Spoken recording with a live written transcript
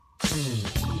You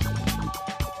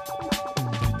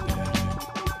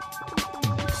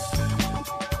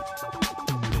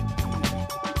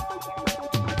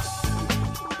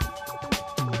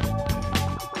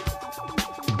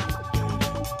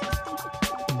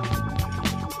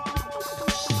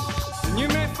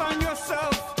may find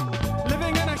yourself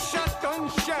living in a shotgun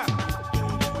shack,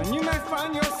 and you may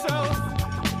find yourself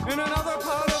in another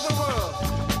part of the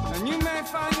world, and you may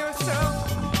find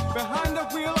yourself behind the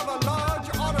wheel of a large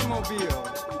automobile,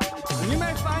 and you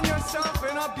may find yourself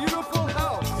in a beautiful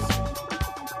house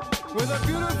with a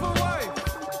beautiful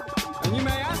wife, and you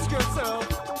may ask yourself,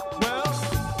 well,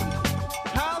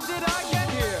 how did I get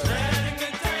here? Letting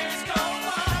the days go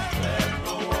by, let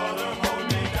the water hold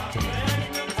me down.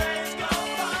 Letting the days go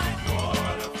by,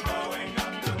 water flowing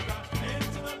underground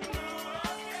into the blue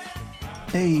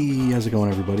again. Hey, how's it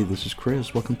going, everybody? This is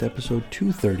Chris. Welcome to episode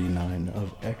 239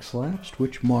 of X-Lapsed,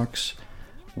 which marks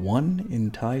one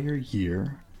entire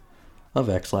year of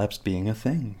X-Lapsed being a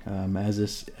thing. As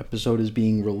this episode is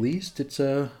being released, it's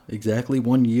exactly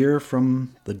 1 year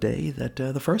from the day that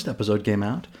the first episode came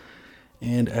out.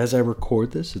 And as I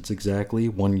record this, it's exactly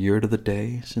 1 year to the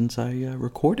day since I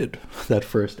recorded that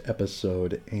first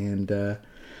episode. And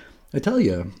I tell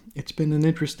you, it's been an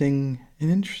interesting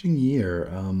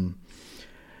year.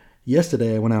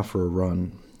 Yesterday I went out for a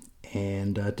run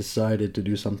and decided to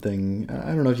do something, I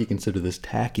don't know if you consider this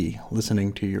tacky,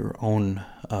 listening to your own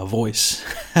voice,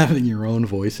 having your own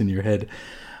voice in your head.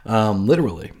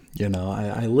 Literally,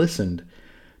 I listened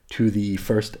to the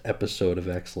first episode of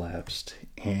X-Lapsed,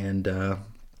 and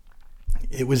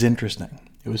it was interesting.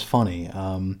 It was funny.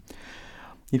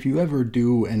 If you ever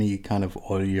do any kind of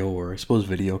audio or I suppose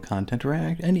video content, or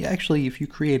actually if you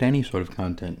create any sort of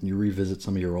content and you revisit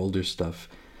some of your older stuff,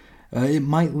 it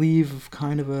might leave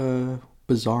kind of a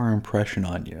bizarre impression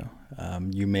on you.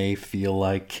 You may feel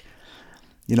like,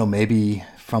 maybe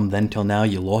from then till now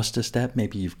you lost a step,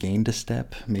 maybe you've gained a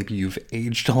step, maybe you've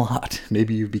aged a lot,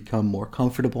 maybe you've become more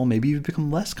comfortable, maybe you've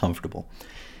become less comfortable.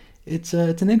 It's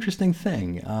an interesting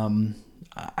thing.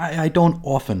 I don't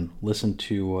often listen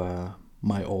to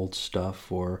my old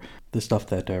stuff or the stuff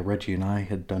that Reggie and I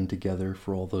had done together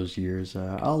for all those years.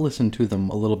 I'll listen to them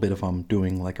a little bit if I'm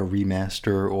doing like a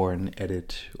remaster or an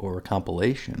edit or a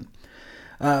compilation.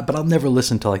 But I'll never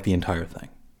listen to like the entire thing.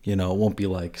 It won't be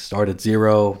like start at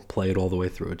zero, play it all the way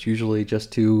through. It's usually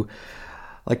just to,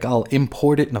 like, I'll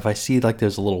import it, and if I see like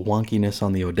there's a little wonkiness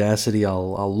on the Audacity,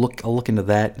 I'll look into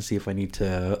that and see if I need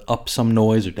to up some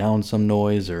noise or down some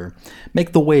noise or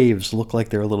make the waves look like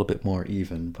they're a little bit more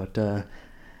even. But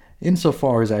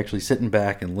insofar as actually sitting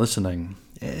back and listening,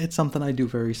 it's something I do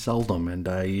very seldom, and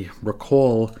I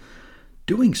recall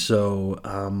doing so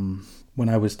when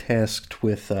I was tasked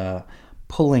with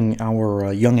pulling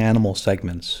our Young Animal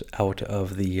segments out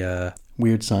of the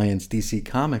Weird Science DC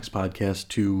Comics podcast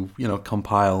to,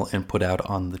 compile and put out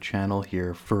on the channel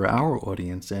here for our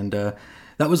audience. And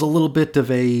that was a little bit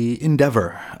of a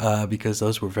endeavor because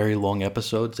those were very long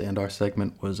episodes and our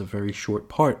segment was a very short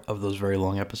part of those very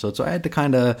long episodes. So I had to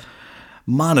kind of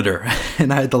monitor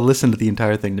and I had to listen to the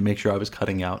entire thing to make sure I was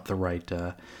cutting out the right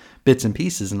bits and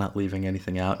pieces and not leaving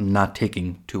anything out and not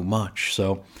taking too much.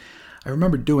 So I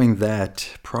remember doing that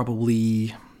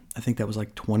probably, I think that was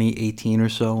like 2018 or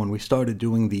so, and we started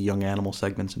doing the Young Animal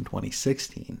segments in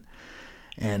 2016.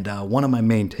 And one of my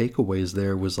main takeaways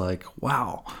there was like,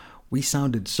 wow, we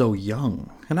sounded so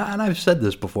young. And I've said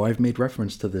this before, I've made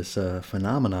reference to this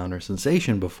phenomenon or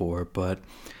sensation before, but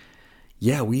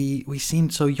yeah, we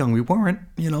seemed so young. We weren't,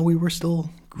 we were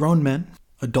still grown men,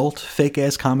 adult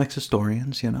fake-ass comics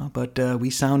historians, but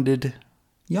we sounded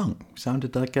young. We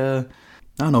sounded like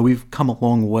I don't know, we've come a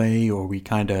long way, or we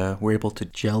kind of were able to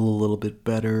gel a little bit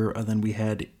better than we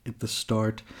had at the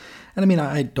start. And I mean,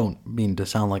 I don't mean to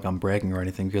sound like I'm bragging or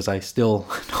anything, because I still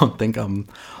don't think I'm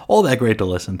all that great to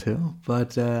listen to.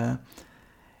 But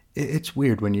it's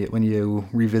weird when you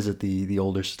revisit the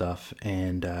older stuff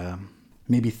and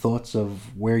maybe thoughts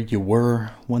of where you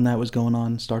were when that was going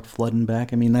on start flooding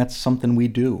back. I mean, that's something we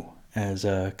do as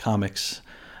comics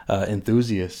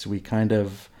enthusiasts. We kind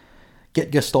of get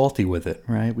gestalty with it,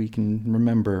 right? We can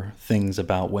remember things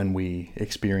about when we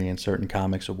experienced certain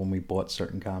comics or when we bought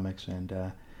certain comics.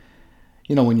 And,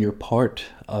 when you're part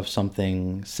of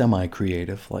something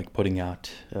semi-creative, like putting out,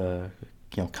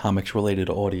 comics-related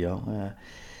audio,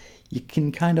 you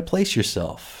can kind of place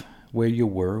yourself where you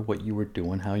were, what you were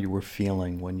doing, how you were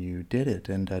feeling when you did it.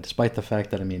 And despite the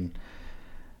fact that,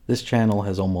 this channel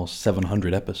has almost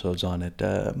 700 episodes on it,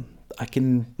 I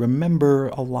can remember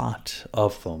a lot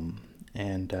of them.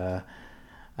 And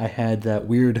I had that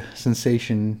weird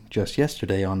sensation just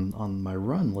yesterday on my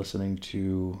run listening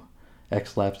to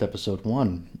X-Lapsed episode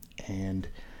 1. And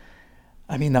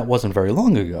I mean, that wasn't very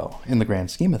long ago. In the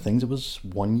grand scheme of things, it was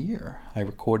 1 year. I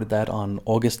recorded that on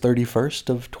August 31st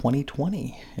of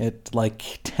 2020 at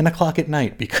like 10 o'clock at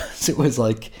night because it was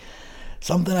like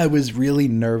something I was really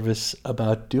nervous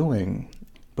about doing.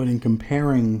 But in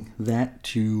comparing that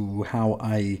to how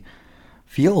I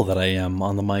feel that I am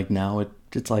on the mic now,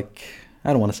 it's like,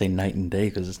 I don't want to say night and day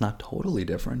because it's not totally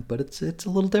different, but it's a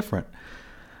little different.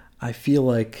 I feel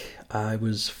like I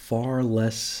was far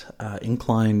less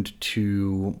inclined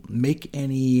to make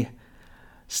any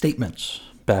statements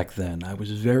back then. I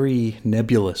was very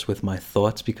nebulous with my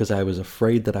thoughts because I was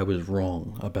afraid that I was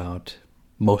wrong about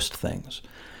most things.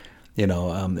 You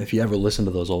know, if you ever listen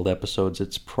to those old episodes,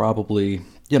 it's probably,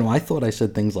 you know, I thought I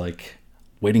said things like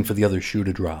waiting for the other shoe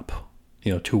to drop,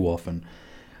 you know, too often.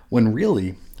 When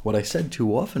really, what I said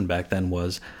too often back then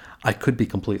was I could be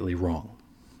completely wrong.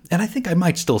 And I think I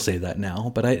might still say that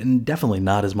now, but definitely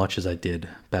not as much as I did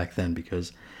back then,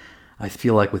 because I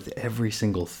feel like with every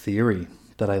single theory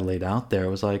that I laid out there, it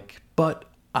was like, but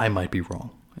I might be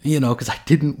wrong. You know, because I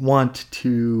didn't want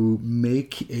to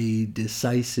make a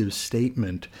decisive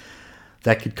statement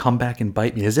that could come back and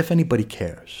bite me, as if anybody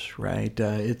cares, right?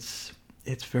 It's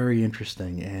very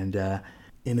interesting. And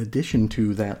in addition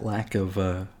to that lack of,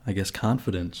 I guess,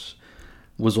 confidence,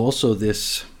 was also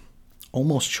this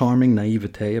almost charming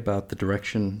naivete about the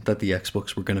direction that the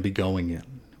X-Books were going to be going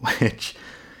in, which,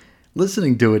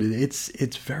 listening to it,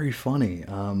 it's very funny.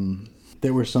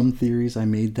 There were some theories I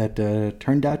made that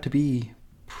turned out to be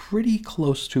pretty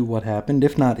close to what happened,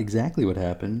 if not exactly what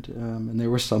happened, and there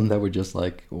were some that were just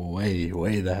like way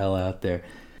the hell out there.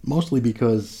 Mostly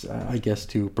because, I guess,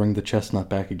 to bring the chestnut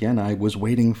back again, I was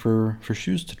waiting for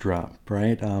shoes to drop,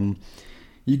 right?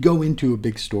 You go into a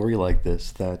big story like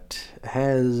this that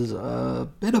has a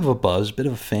bit of a buzz, bit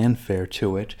of a fanfare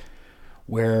to it,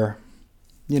 where,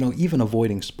 you know, even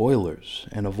avoiding spoilers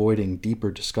and avoiding deeper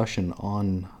discussion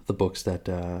on the books that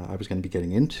I was going to be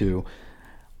getting into,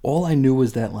 all I knew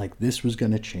was that, like, this was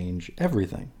going to change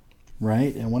everything,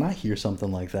 right? And when I hear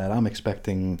something like that, I'm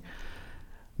expecting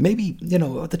maybe, you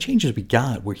know, the changes we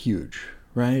got were huge,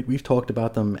 right? We've talked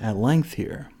about them at length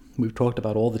here. We've talked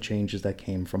about all the changes that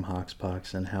came from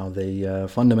Hoxpox and how they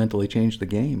fundamentally changed the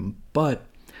game. But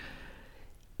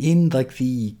in, like,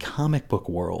 the comic book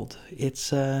world,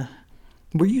 it's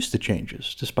we're used to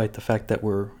changes, despite the fact that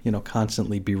we're, you know,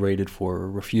 constantly berated for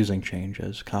refusing change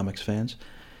as comics fans.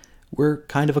 We're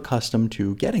kind of accustomed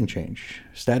to getting change.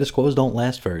 Status quos don't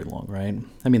last very long, right?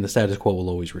 I mean, the status quo will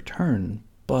always return,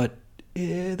 but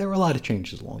there were a lot of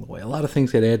changes along the way. A lot of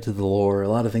things get added to the lore, a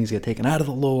lot of things get taken out of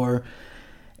the lore,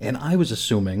 and I was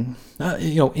assuming,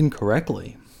 you know,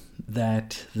 incorrectly,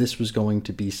 that this was going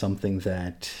to be something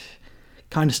that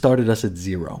kind of started us at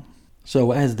zero.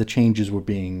 So as the changes were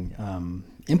being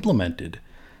implemented,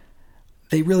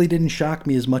 they really didn't shock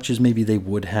me as much as maybe they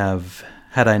would have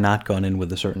had I not gone in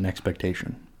with a certain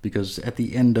expectation. Because at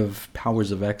the end of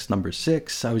Powers of X number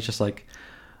 6, I was just like,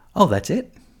 oh, that's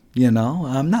it? You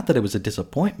know? Not that it was a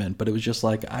disappointment, but it was just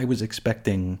like I was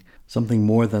expecting something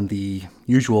more than the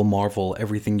usual Marvel,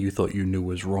 everything you thought you knew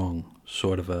was wrong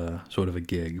sort of a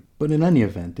gig. But in any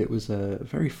event, it was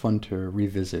very fun to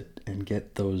revisit and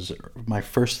get my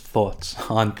first thoughts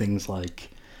on things like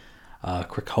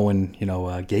Krakoan, you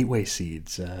know, Gateway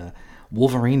Seeds,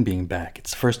 Wolverine being back.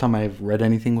 It's the first time I've read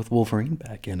anything with Wolverine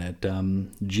back in it.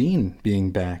 Jean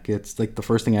being back. It's like the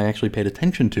first thing I actually paid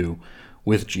attention to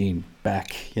with Jean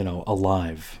back, you know,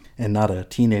 alive and not a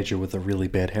teenager with a really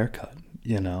bad haircut.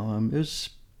 You know, it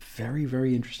was very,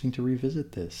 very interesting to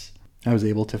revisit this. I was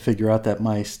able to figure out that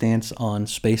my stance on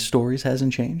space stories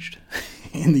hasn't changed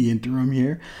in the interim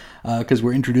here, because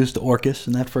we're introduced to Orcus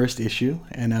in that first issue,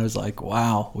 and I was like,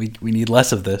 wow, we need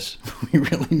less of this. We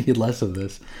really need less of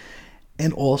this.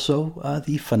 And also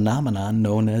the phenomenon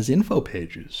known as info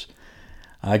pages.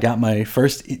 I got my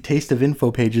first taste of info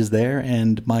pages there,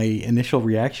 and my initial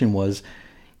reaction was,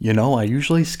 you know, I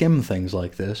usually skim things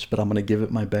like this, but I'm going to give it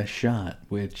my best shot,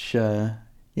 which,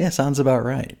 yeah, sounds about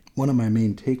right. One of my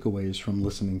main takeaways from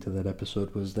listening to that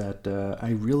episode was that I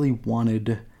really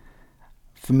wanted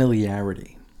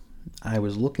familiarity. I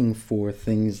was looking for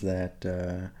things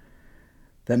that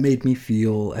made me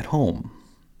feel at home.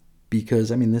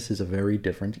 Because, I mean, this is a very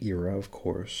different era, of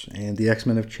course, and the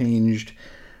X-Men have changed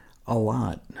a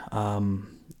lot.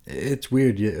 It's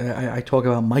weird. I talk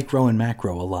about micro and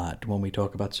macro a lot when we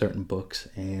talk about certain books,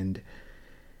 and,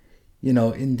 you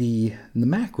know, in the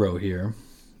macro here,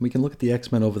 we can look at the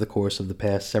X-Men over the course of the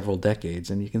past several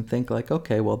decades, and you can think like,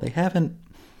 okay, well, they haven't,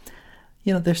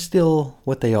 you know, they're still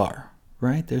what they are,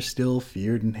 right? They're still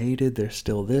feared and hated. They're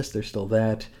still this, they're still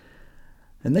that.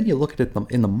 And then you look at it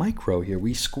in the micro here.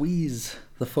 We squeeze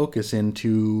the focus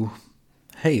into,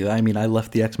 hey, I mean, I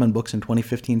left the X-Men books in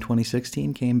 2015,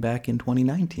 2016, came back in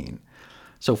 2019.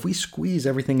 So if we squeeze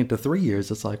everything into 3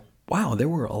 years, it's like, wow, there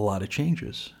were a lot of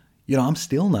changes. You know, I'm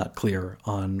still not clear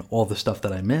on all the stuff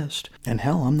that I missed. And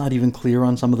hell, I'm not even clear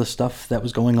on some of the stuff that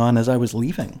was going on as I was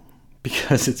leaving,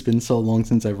 because it's been so long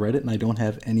since I've read it and I don't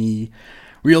have any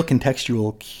real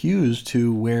contextual cues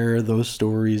to where those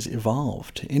stories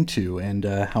evolved into and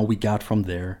how we got from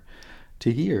there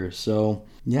to here. So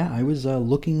yeah, I was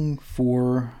looking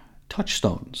for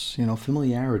touchstones, you know,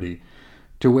 familiarity,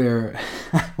 to where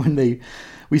when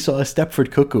we saw a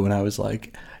Stepford Cuckoo and I was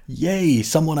like, yay,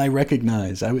 someone I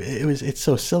recognize. It's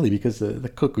so silly because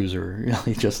the Cuckoos are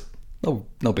really just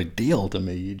no big deal to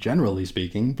me, generally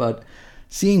speaking, but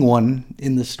seeing one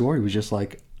in the story was just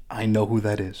like, I know who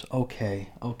that is. Okay.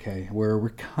 We're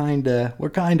kinda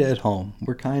at home.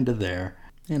 We're kinda there.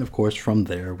 And of course from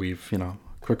there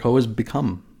Krakoa's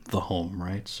become the home,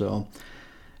 right? So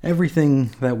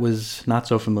everything that was not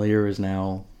so familiar is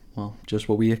now, well, just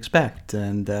what we expect.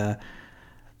 And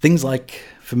things like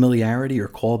familiarity or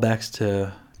callbacks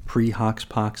to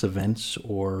pre-Hoxpox events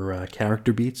or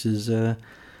character beats is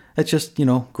that's just,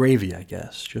 gravy, I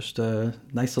guess. Just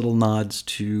nice little nods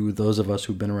to those of us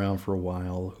who've been around for a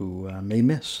while who may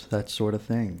miss that sort of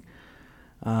thing.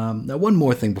 Now, one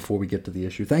more thing before we get to the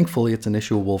issue. Thankfully, it's an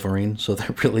issue of Wolverine, so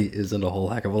there really isn't a whole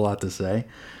heck of a lot to say.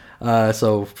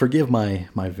 So forgive my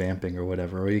vamping or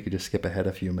whatever, or you could just skip ahead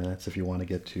a few minutes if you want to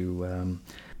get to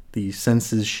the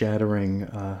senses-shattering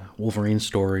Wolverine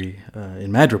story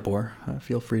in Madripoor.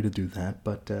 Feel free to do that,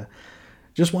 but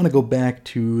just want to go back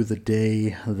to the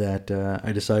day that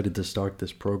I decided to start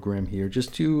this program here,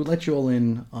 just to let you all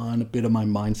in on a bit of my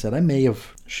mindset. I may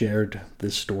have shared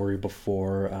this story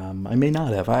before. I may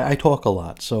not have. I talk a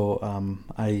lot, so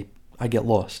I get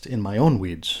lost in my own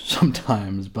weeds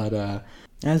sometimes. But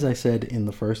as I said in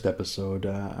the first episode,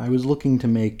 I was looking to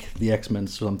make the X-Men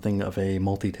something of a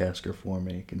multitasker for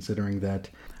me, considering that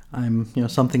I'm,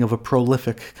 something of a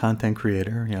prolific content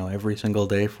creator, every single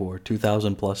day for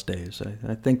 2,000 plus days.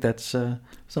 I think that's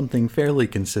something fairly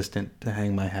consistent to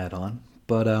hang my hat on.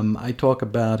 But I talk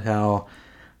about how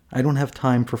I don't have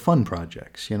time for fun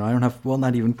projects. I don't have, well,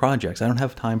 not even projects. I don't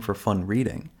have time for fun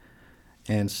reading.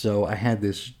 And so I had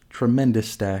this tremendous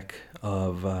stack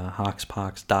of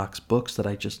Hoxpox Docs books that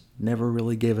I just never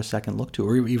really gave a second look to,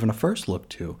 or even a first look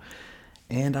to.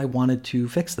 And I wanted to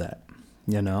fix that.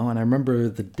 And I remember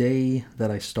the day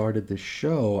that I started this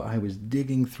show, I was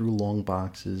digging through long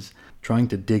boxes, trying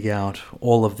to dig out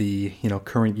all of the,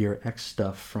 current year X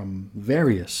stuff from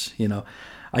various,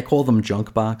 I call them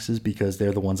junk boxes because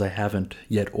they're the ones I haven't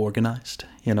yet organized.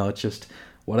 It's just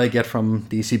what I get from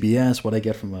DCBS, what I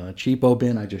get from a cheapo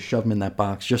bin, I just shove them in that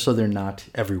box just so they're not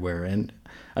everywhere. And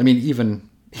I mean, even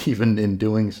in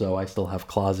doing so, I still have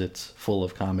closets full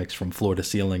of comics from floor to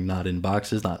ceiling, not in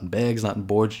boxes, not in bags, not in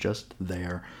boards, just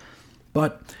there.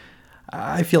 But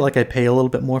I feel like I pay a little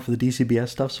bit more for the DCBS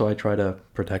stuff, so I try to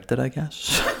protect it, I guess.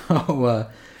 So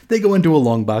they go into a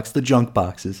long box, the junk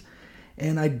boxes,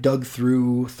 and I dug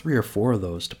through 3 or 4 of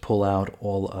those to pull out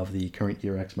all of the current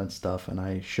year X-Men stuff, and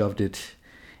I shoved it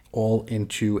all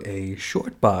into a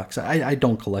short box. I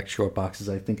don't collect short boxes.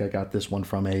 I think I got this one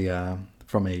from a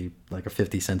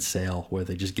 50-cent sale where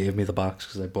they just gave me the box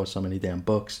because I bought so many damn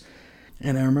books.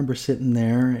 And I remember sitting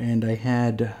there and I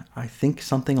had, I think,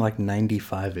 something like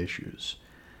 95 issues.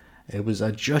 It was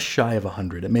just shy of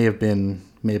 100. It may have been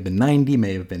 90,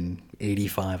 may have been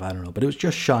 85, I don't know. But it was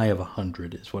just shy of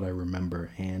 100 is what I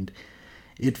remember. And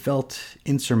it felt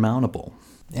insurmountable.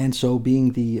 And so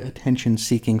being the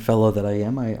attention-seeking fellow that I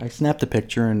am, I snapped a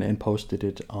picture and posted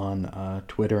it on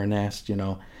Twitter and asked,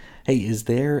 hey, is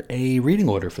there a reading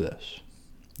order for this?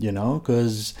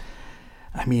 Because,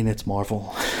 I mean, it's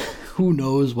Marvel. Who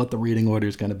knows what the reading order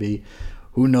is going to be?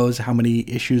 Who knows how many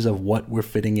issues of what we're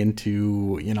fitting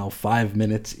into, 5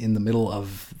 minutes in the middle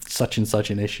of such and such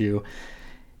an issue?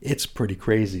 It's pretty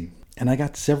crazy. And I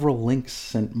got several links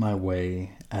sent my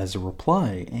way as a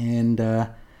reply, and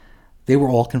they were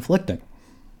all conflicting.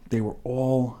 They were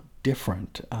all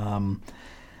different. I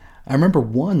remember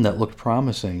one that looked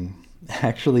promising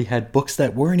actually had books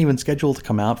that weren't even scheduled to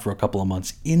come out for a couple of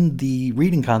months in the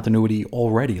reading continuity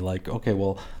already. Like, okay,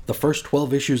 well, the first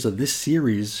 12 issues of this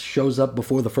series shows up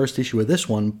before the first issue of this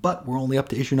one, but we're only up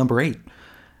to issue number 8. And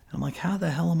I'm like, how the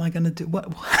hell am I going to do?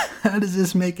 How does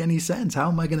this make any sense? How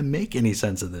am I going to make any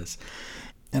sense of this?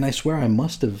 And I swear I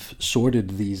must have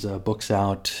sorted these books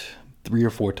out 3 or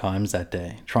 4 times that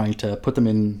day, trying to put them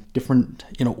in different,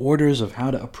 orders of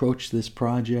how to approach this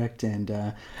project. And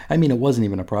it wasn't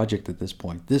even a project at this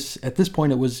point. At this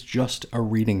point, it was just a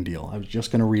reading deal. I was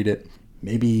just going to read it,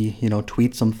 maybe,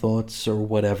 tweet some thoughts or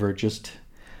whatever, just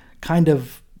kind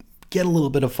of get a little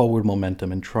bit of forward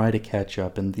momentum and try to catch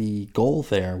up. And the goal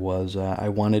there was I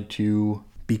wanted to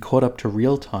be caught up to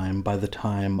real time by the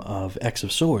time of X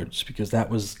of Swords, because that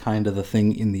was kind of the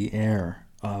thing in the air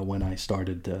when I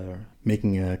started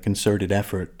making a concerted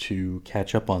effort to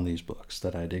catch up on these books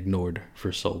that I'd ignored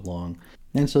for so long.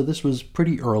 And so this was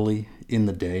pretty early in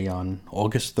the day on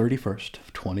August 31st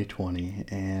of 2020,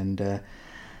 and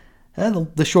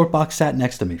the short box sat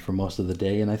next to me for most of the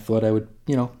day, and I thought I would,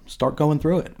 start going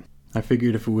through it. I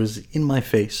figured if it was in my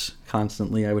face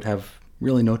constantly, I would have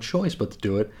really no choice but to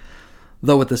do it.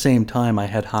 Though at the same time, I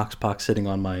had Hoxpox sitting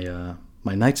on my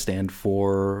nightstand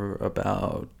for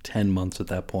about 10 months at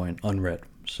that point, unread.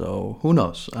 So who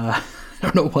knows? I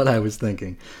don't know what I was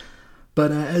thinking.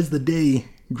 But as the day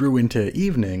grew into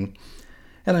evening,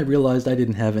 and I realized I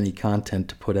didn't have any content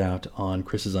to put out on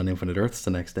Crisis on Infinite Earths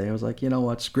the next day, I was like, you know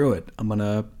what? Screw it.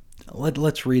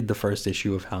 Let's read the first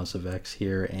issue of House of X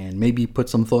here and maybe put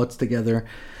some thoughts together.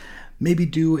 Maybe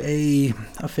do a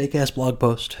fake-ass blog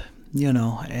post,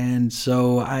 And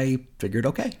so I figured,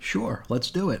 okay, sure,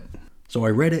 let's do it. So I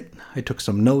read it, I took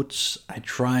some notes, I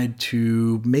tried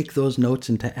to make those notes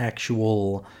into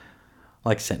actual,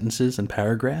 sentences and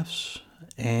paragraphs,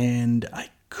 and I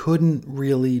couldn't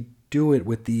really do it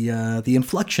with the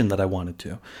inflection that I wanted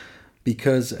to.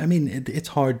 Because, it's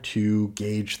hard to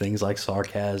gauge things like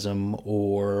sarcasm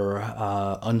or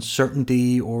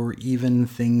uncertainty or even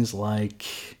things like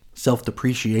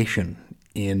self-depreciation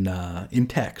in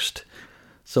text.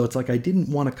 So it's like I didn't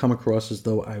want to come across as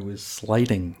though I was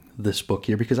slighting this book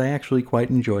here, because I actually quite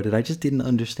enjoyed it. I just didn't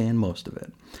understand most of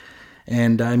it.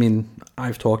 And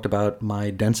I've talked about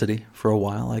my density for a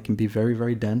while. I can be very,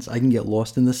 very dense. I can get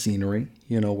lost in the scenery,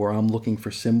 where I'm looking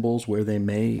for symbols where they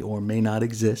may or may not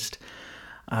exist.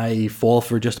 I fall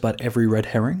for just about every red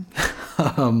herring.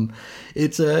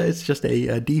 It's just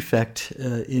a defect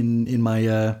in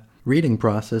my reading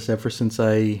process ever since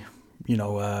I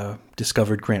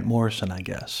discovered Grant Morrison, I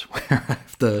guess, where I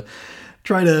have to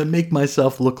try to make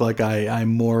myself look like I'm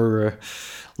more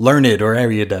learned or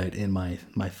erudite in my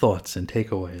thoughts and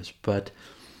takeaways. But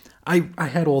I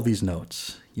had all these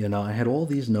notes,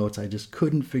 I just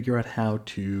couldn't figure out how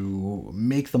to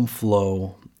make them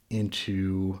flow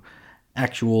into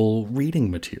actual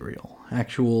reading material,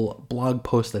 actual blog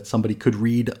posts that somebody could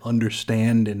read,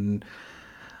 understand, and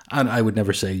I would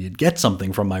never say you'd get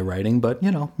something from my writing, but,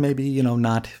 maybe,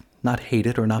 not hate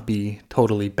it or not be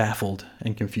totally baffled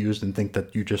and confused and think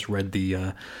that you just read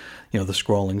the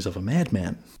scrawlings of a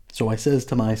madman. So I says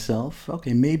to myself,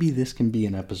 okay, maybe this can be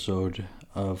an episode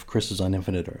of Crisis on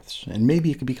Infinite Earths, and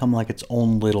maybe it could become like its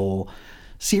own little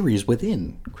series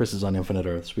within Crisis on Infinite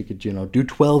Earths. We could, do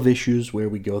 12 issues where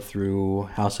we go through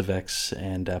House of X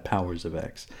and Powers of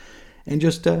X, and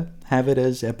just have it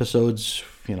as episodes,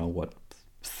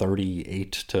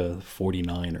 38 to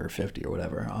 49 or 50 or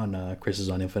whatever on Crisis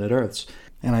on Infinite Earths.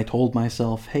 And I told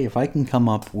myself, hey, if I can come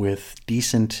up with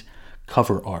decent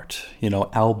cover art,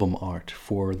 album art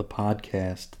for the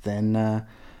podcast, then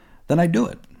I do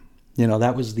it.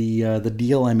 That was the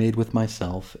deal I made with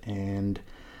myself. And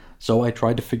so I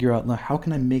tried to figure out, how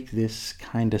can I make this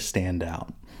kind of stand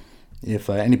out? If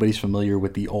anybody's familiar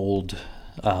with the old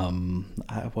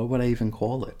what would I even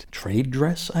call it? Trade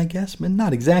dress, I guess?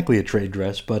 Not exactly a trade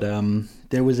dress, but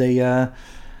there was a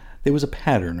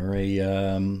pattern or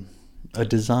a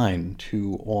design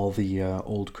to all the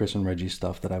old Chris and Reggie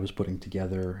stuff that I was putting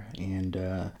together and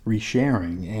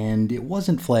resharing, and it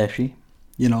wasn't flashy.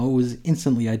 It was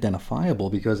instantly identifiable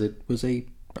because it was a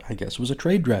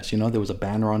trade dress. There was a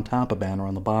banner on top, a banner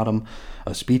on the bottom,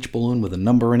 a speech balloon with a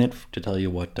number in it to tell you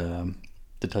what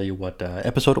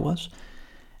episode it was.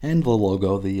 And the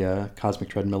logo, the Cosmic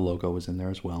Treadmill logo, was in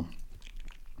there as well.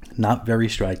 Not very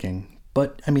striking,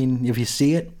 but if you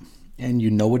see it and you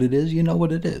know what it is, you know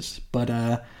what it is. But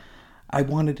I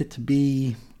wanted it to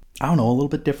be, a little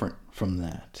bit different from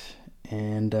that.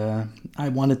 And I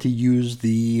wanted to use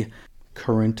the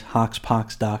current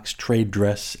Hoxpox Docs trade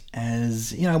dress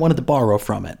as, I wanted to borrow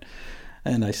from it.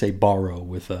 And I say borrow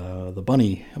with the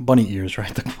bunny ears,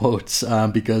 right, the quotes,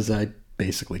 because I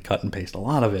basically cut and paste a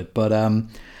lot of it. But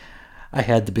I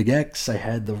had the big X, I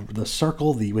had the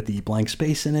circle with the blank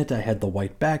space in it, I had the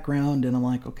white background, and I'm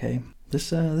like, okay,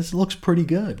 this looks pretty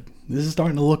good. This is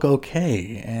starting to look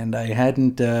okay. And I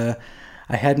hadn't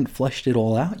fleshed it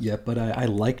all out yet, but I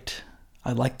liked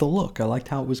I liked the look. I liked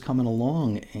how it was coming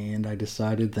along, and I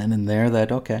decided then and there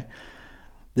that, okay,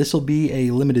 this will be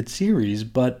a limited series,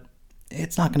 but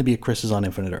it's not going to be a Chris's on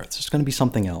Infinite Earths. It's going to be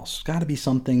something else. It's got to be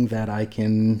something that I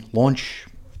can launch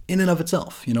in and of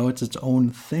itself. You know, it's its own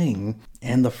thing.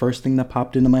 And the first thing that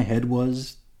popped into my head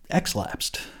was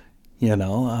X-Lapsed. You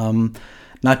know,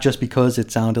 not just because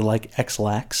it sounded like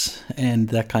X-Lax, and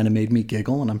that kind of made me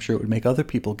giggle, and I'm sure it would make other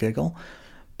people giggle.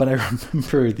 But I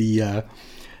remember the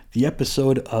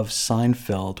episode of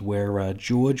Seinfeld where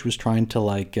George was trying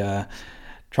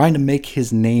to make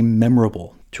his name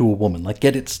memorable to a woman, like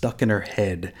get it stuck in her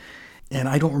head. And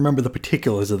I don't remember the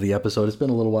particulars of the episode. It's been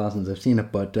a little while since I've seen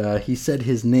it, but he said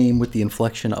his name with the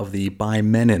inflection of the By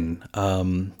Menon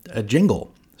a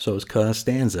jingle. So it was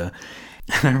Costanza.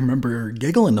 And I remember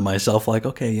giggling to myself like,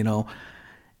 okay, you know,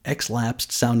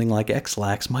 X-Lapsed sounding like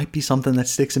X-Lax might be something that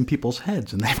sticks in people's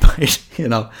heads, and they might, you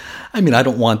know, I mean, I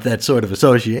don't want that sort of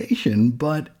association,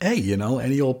 but hey, you know,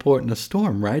 any old port in a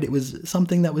storm, right? It was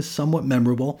something that was somewhat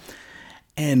memorable,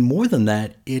 and more than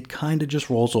that, it kind of just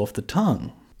rolls off the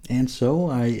tongue. And so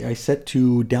I set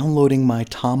to downloading my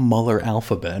Tom Muller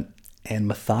alphabet and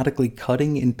methodically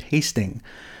cutting and pasting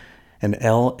an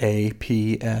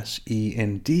LAPSEND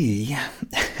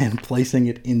and placing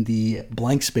it in the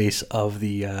blank space of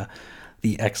the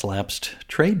X-Lapsed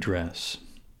trade dress.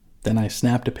 Then I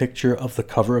snapped a picture of the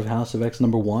cover of House of X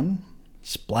 #1,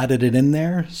 splatted it in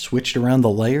there, switched around the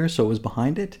layer so it was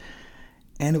behind it,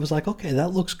 and it was like, okay, that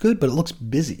looks good, but it looks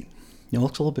busy. You know, it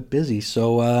looks a little bit busy,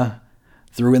 so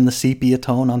threw in the sepia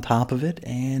tone on top of it,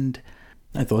 and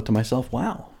I thought to myself,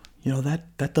 wow, you know,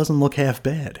 that doesn't look half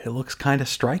bad. It looks kind of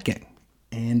striking.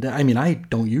 And I mean, I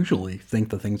don't usually think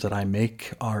the things that I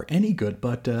make are any good,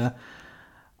 but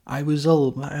I was, I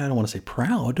don't want to say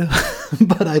proud,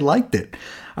 but I liked it.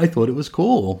 I thought it was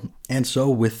cool. And so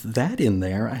with that in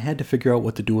there, I had to figure out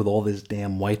what to do with all this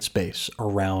damn white space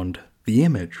around the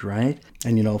image, right?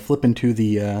 And, you know, flipping to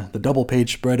the double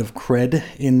page spread of cred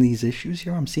in these issues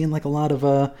here, I'm seeing like a lot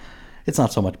of, it's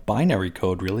not so much binary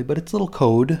code really, but it's little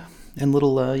code and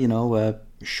little,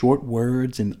 short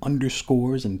words and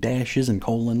underscores and dashes and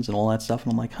colons and all that stuff.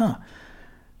 And I'm like,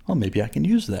 well, maybe I can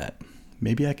use that.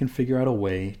 Maybe I can figure out a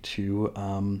way to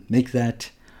make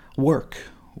that work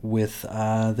with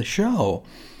the show.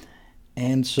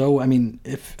 And so, I mean,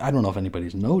 I don't know if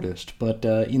anybody's noticed, but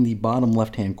in the bottom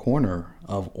left-hand corner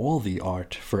of all the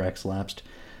art for X-Lapsed,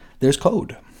 there's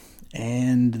code.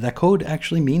 And that code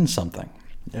actually means something,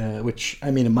 which,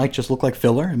 I mean, it might just look like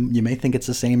filler, and you may think it's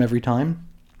the same every time.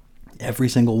 Every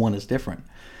single one is different.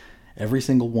 Every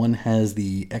single one has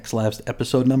the X-Lapsed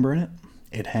episode number in it.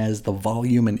 It has the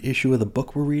volume and issue of the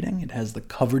book we're reading. It has the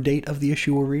cover date of the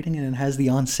issue we're reading, and it has the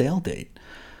on-sale date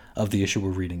of the issue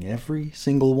we're reading. Every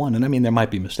single one. And I mean, there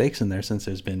might be mistakes in there since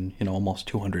there's been, you know, almost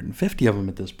 250 of them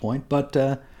at this point, but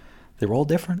they're all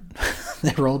different.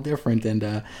 They're all different,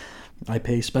 and I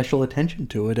pay special attention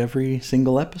to it every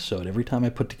single episode. Every time I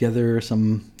put together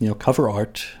some, you know, cover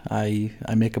art, I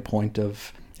make a point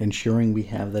of ensuring we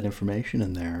have that information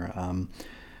in there.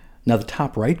 Now, the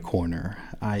top right corner,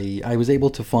 I was able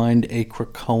to find a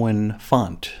Krakoan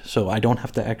font, so I don't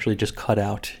have to actually just cut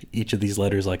out each of these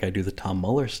letters like I do the Tom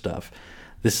Muller stuff.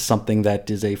 This is something that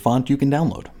is a font you can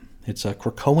download. It's a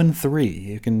Krakoan 3.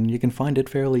 You can find it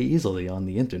fairly easily on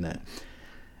the internet.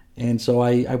 And so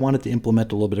I wanted to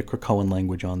implement a little bit of Krakoan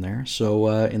language on there. So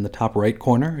in the top right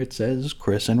corner, it says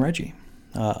Chris and Reggie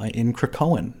in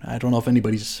Krakoan. I don't know if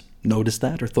anybody's noticed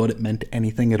that or thought it meant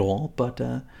anything at all, but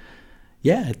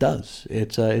yeah, it does.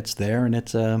 It's there, and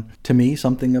it's to me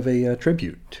something of a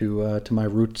tribute to my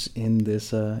roots in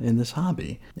this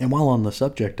hobby. And while on the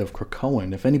subject of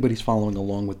Krakoan, if anybody's following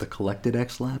along with the collected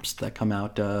X-Lapsed that come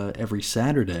out every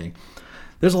Saturday,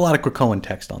 there's a lot of Krakoan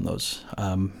text on those.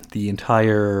 The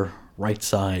entire right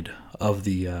side of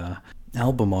the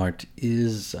album art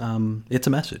is it's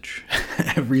a message.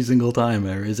 Every single time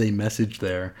there is a message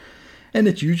there. And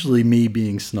it's usually me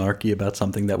being snarky about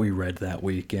something that we read that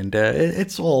week. And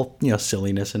it's all, you know,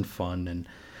 silliness and fun. And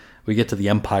we get to the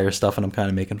Empire stuff, and I'm kind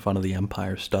of making fun of the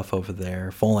Empire stuff over there.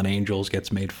 Fallen Angels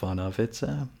gets made fun of. It's,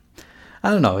 I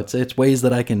don't know, it's ways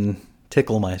that I can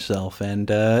tickle myself. And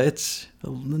it's a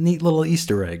neat little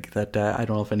Easter egg that I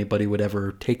don't know if anybody would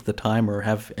ever take the time or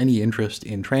have any interest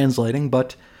in translating.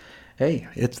 But hey,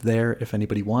 it's there if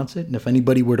anybody wants it. And if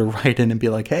anybody were to write in and be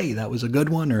like, hey, that was a good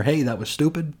one, or hey, that was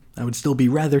stupid, I would still be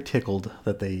rather tickled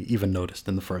that they even noticed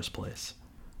in the first place.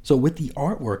 So with the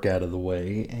artwork out of the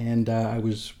way, and I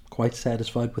was quite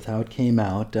satisfied with how it came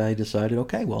out, I decided,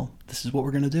 okay, well, this is what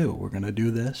we're going to do. We're going to do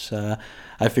this.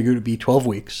 I figured it would be 12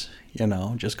 weeks, you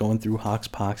know, just going through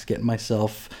Hoxpox, getting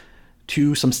myself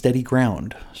to some steady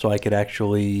ground so I could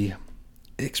actually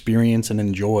experience and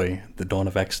enjoy the Dawn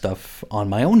of X stuff on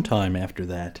my own time after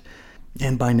that.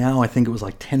 And by now, I think it was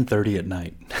like 10:30 at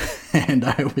night. And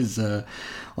I was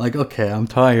like, okay, I'm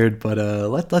tired, but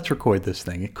let's record this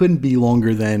thing. It couldn't be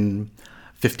longer than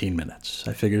 15 minutes.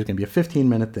 I figured it was going to be a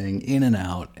 15-minute thing, in and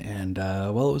out. And,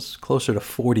 well, it was closer to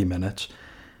 40 minutes.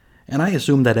 And I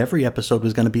assumed that every episode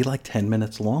was going to be like 10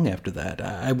 minutes long after that.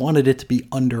 I wanted it to be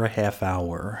under a half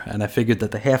hour. And I figured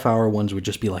that the half-hour ones would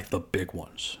just be like the big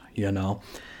ones, you know?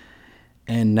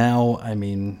 And now, I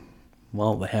mean,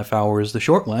 well, the half hour is the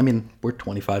short one. I mean, we're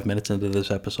 25 minutes into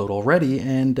this episode already,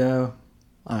 and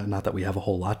not that we have a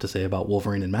whole lot to say about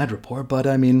Wolverine and Madripoor, but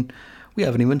I mean, we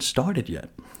haven't even started yet.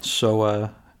 So,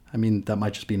 I mean, that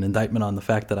might just be an indictment on the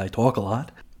fact that I talk a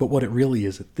lot. But what it really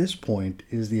is at this point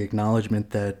is the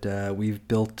acknowledgement that we've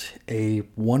built a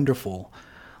wonderful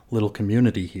little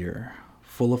community here,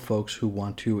 full of folks who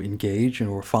want to engage and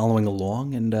who are following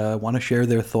along and want to share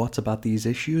their thoughts about these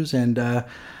issues, and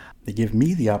they give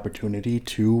me the opportunity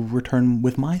to return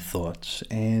with my thoughts,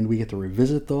 and we get to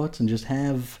revisit thoughts and just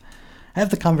have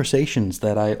the conversations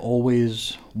that I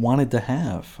always wanted to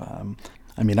have.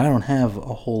 I mean, I don't have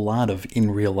a whole lot of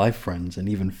in-real-life friends, and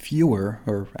even fewer,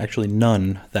 or actually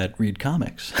none, that read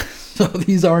comics. So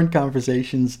these aren't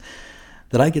conversations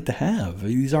that I get to have.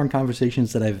 These aren't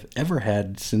conversations that I've ever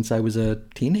had since I was a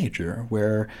teenager,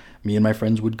 where me and my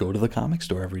friends would go to the comic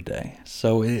store every day.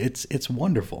 So it's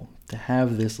wonderful to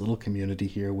have this little community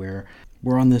here where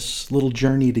we're on this little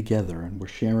journey together and we're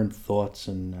sharing thoughts.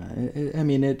 And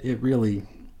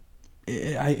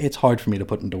it's hard for me to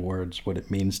put into words what it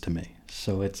means to me.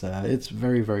 So it's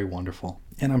very, very wonderful.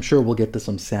 And I'm sure we'll get to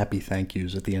some sappy thank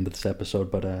yous at the end of this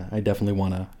episode, but I definitely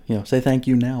want to say thank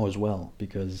you now as well,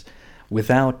 because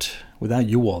without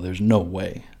you all, there's no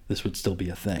way this would still be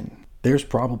a thing. There's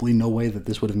probably no way that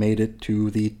this would have made it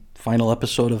to the final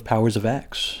episode of Powers of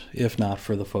X, if not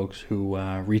for the folks who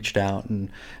reached out and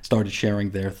started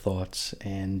sharing their thoughts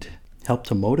and helped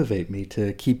to motivate me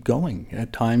to keep going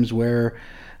at times where,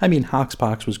 I mean,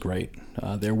 Hoxpox was great.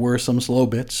 There were some slow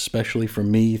bits, especially for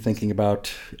me thinking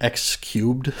about X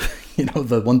cubed,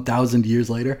 the 1,000 years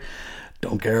later.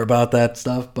 Don't care about that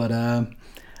stuff, but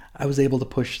I was able to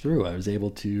push through. I was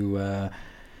able to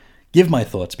give my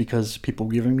thoughts because people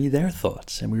were giving me their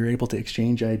thoughts, and we were able to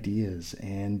exchange ideas,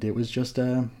 and it was just,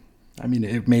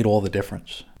 it made all the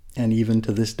difference. And even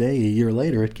to this day, a year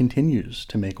later, it continues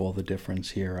to make all the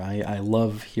difference here. I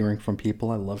love hearing from people.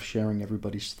 I love sharing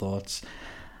everybody's thoughts.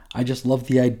 I just love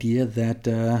the idea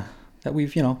that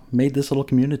we've, made this little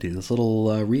community, this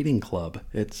little reading club.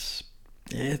 It's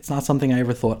not something I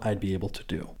ever thought I'd be able to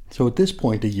do. So at this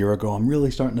point, a year ago, I'm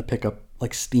really starting to pick up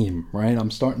like steam, right?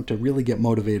 I'm starting to really get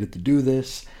motivated to do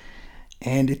this.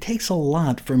 And it takes a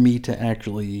lot for me to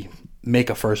actually make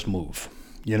a first move,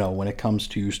 when it comes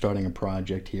to starting a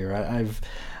project here. I've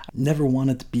never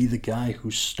wanted to be the guy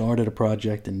who started a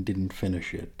project and didn't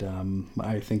finish it.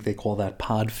 I think they call that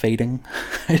pod fading.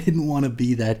 I didn't want to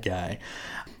be that guy.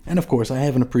 And of course, I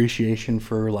have an appreciation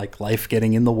for like life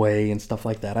getting in the way and stuff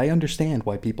like that. I understand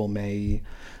why people may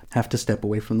have to step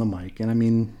away from the mic. And I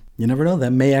mean, you never know,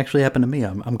 that may actually happen to me.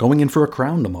 I'm going in for a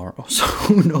crown tomorrow, so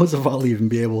who knows if I'll even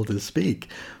be able to speak.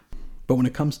 But when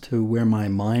it comes to where my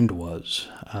mind was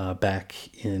back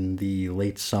in the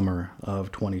late summer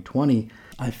of 2020,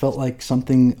 I felt like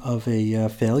something of a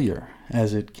failure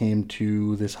as it came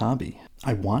to this hobby.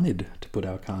 I wanted to put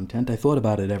out content. I thought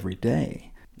about it every day.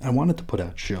 I wanted to put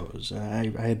out shows.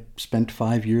 I had spent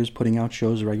 5 years putting out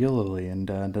shows regularly, and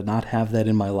to not have that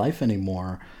in my life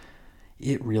anymore,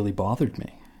 it really bothered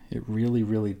me. It really,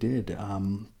 really did.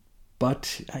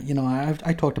 But,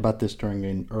 I talked about this during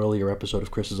an earlier episode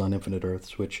of Crisis on Infinite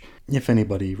Earths, which, if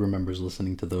anybody remembers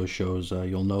listening to those shows,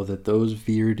 you'll know that those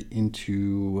veered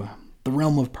into the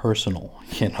realm of personal.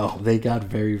 They got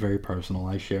very, very personal.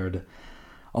 I shared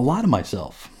a lot of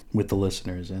myself with the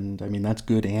listeners, and, I mean, that's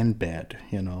good and bad.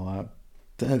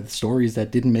 Stories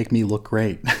that didn't make me look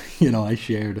great. I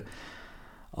shared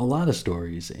a lot of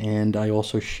stories, and I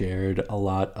also shared a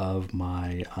lot of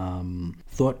my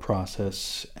thought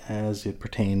process as it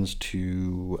pertains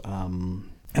to,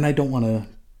 and I don't want to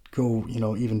go,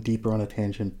 even deeper on a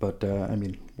tangent, but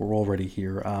we're already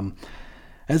here,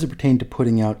 as it pertained to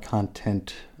putting out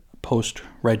content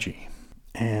post-Reggie.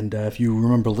 And if you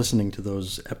remember listening to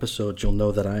those episodes, you'll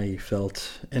know that I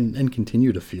felt, and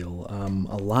continue to feel,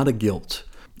 a lot of guilt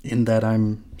in that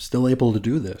I'm still able to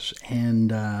do this,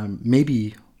 and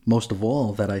maybe most of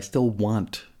all, that I still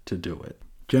want to do it.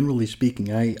 Generally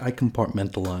speaking, I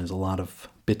compartmentalize a lot of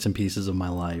bits and pieces of my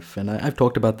life, and I've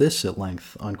talked about this at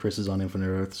length on Crisis on Infinite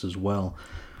Earths as well,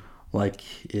 Like,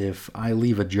 if I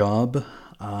leave a job,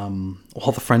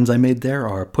 all the friends I made there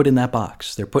are put in that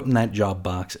box. They're put in that job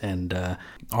box, and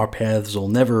our paths will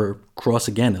never cross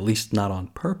again, at least not on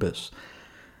purpose.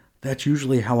 That's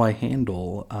usually how I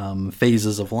handle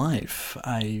phases of life.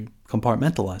 I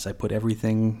compartmentalize. I put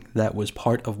everything that was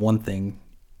part of one thing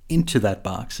into that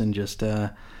box and just,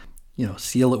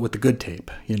 seal it with the good tape.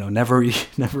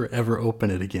 Never ever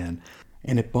open it again.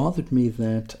 And it bothered me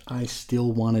that I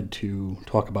still wanted to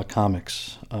talk about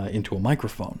comics into a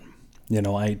microphone.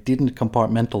 I didn't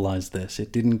compartmentalize this.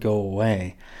 It didn't go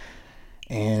away.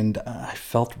 And I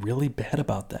felt really bad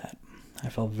about that. I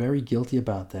felt very guilty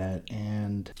about that.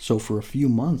 And so for a few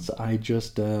months, I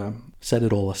just set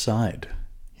it all aside.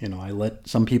 I let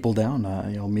some people down.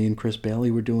 Me and Chris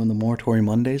Bailey were doing the Moratory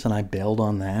Mondays, and I bailed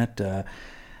on that.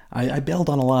 I bailed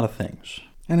on a lot of things.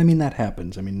 And that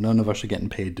happens. None of us are getting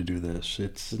paid to do this.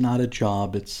 It's not a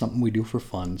job. It's something we do for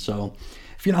fun. So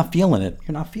if you're not feeling it,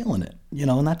 you're not feeling it,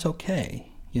 and that's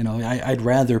okay. I'd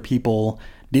rather people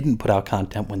didn't put out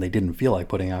content when they didn't feel like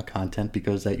putting out content,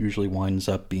 because that usually winds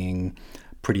up being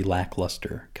pretty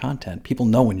lackluster content. People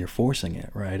know when you're forcing it,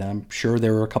 right? I'm sure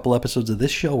there were a couple episodes of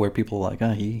this show where people are like,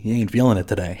 he ain't feeling it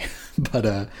today.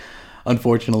 But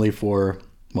unfortunately for,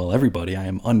 everybody, I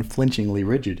am unflinchingly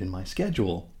rigid in my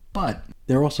schedule. But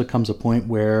there also comes a point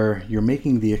where you're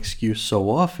making the excuse so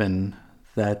often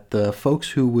that the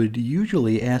folks who would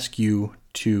usually ask you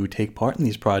to take part in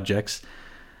these projects,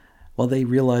 they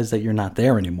realize that you're not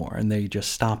there anymore, and they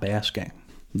just stop asking.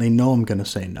 They know I'm going to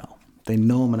say no. They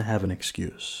know I'm going to have an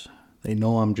excuse. They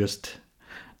know I'm just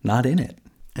not in it.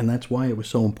 And that's why it was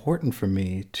so important for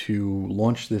me to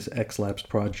launch this X-Lapsed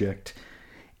project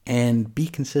and be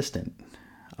consistent.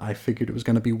 I figured it was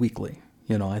going to be weekly.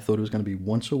 I thought it was going to be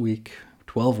once a week,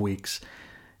 12 weeks,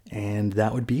 and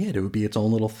that would be it. It would be its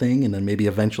own little thing, and then maybe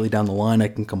eventually down the line I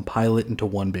can compile it into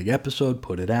one big episode,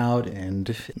 put it out,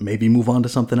 and maybe move on to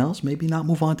something else, maybe not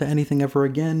move on to anything ever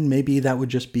again. Maybe that would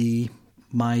just be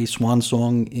my swan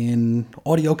song in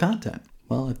audio content.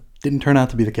 Well, it didn't turn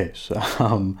out to be the case.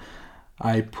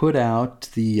 I put out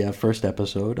the first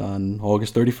episode on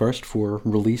August 31st for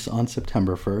release on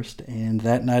September 1st, and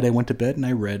that night I went to bed and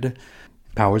I read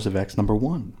Powers of X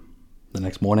 #1. The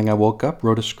next morning I woke up,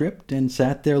 wrote a script, and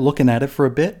sat there looking at it for a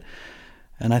bit,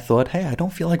 and I thought, hey, I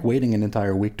don't feel like waiting an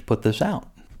entire week to put this out.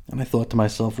 And I thought to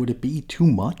myself, would it be too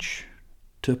much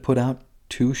to put out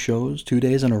 2 shows 2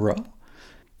 days in a row?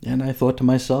 And I thought to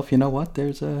myself, you know what,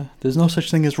 there's no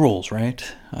such thing as rules, right?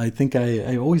 I think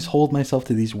I always hold myself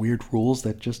to these weird rules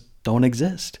that just don't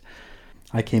exist.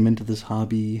 I came into this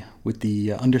hobby with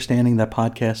the understanding that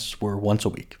podcasts were once a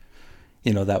week.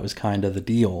 That was kind of the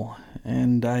deal.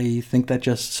 And I think that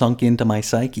just sunk into my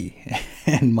psyche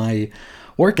and my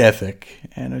work ethic.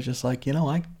 And I was just like,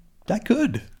 I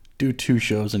could do 2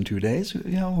 shows in 2 days.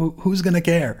 Who's going to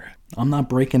care? I'm not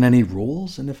breaking any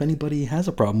rules. And if anybody has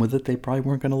a problem with it, they probably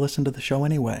weren't going to listen to the show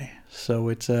anyway. So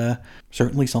it's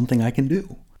certainly something I can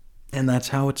do. And that's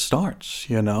how it starts,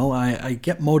 I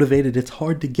get motivated. It's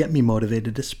hard to get me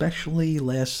motivated, especially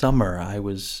last summer. I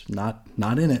was not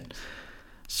in it.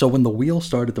 So when the wheel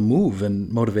started to move and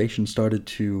motivation started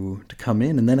to come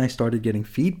in, and then I started getting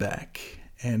feedback,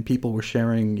 and people were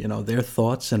sharing, their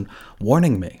thoughts and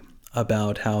warning me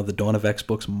about how the Dawn of X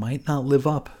books might not live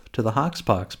up to the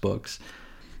Hoxpox books.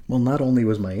 Well, not only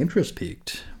was my interest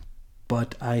piqued,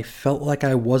 but I felt like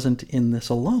I wasn't in this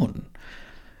alone.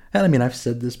 And I've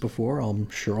said this before, I'm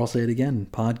sure I'll say it again.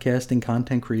 Podcasting,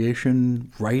 content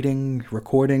creation, writing,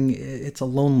 recording, it's a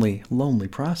lonely, lonely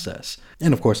process.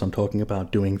 And of course, I'm talking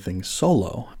about doing things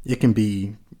solo. It can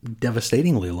be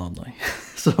devastatingly lonely.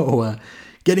 So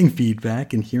getting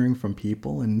feedback and hearing from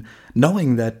people and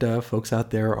knowing that folks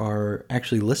out there are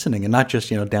actually listening and not just,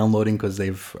 downloading because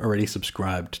they've already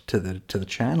subscribed to the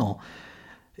channel,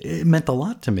 it meant a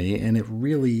lot to me, and it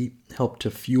really helped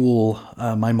to fuel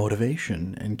my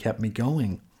motivation and kept me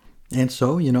going. And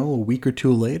so, a week or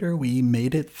 2 later, we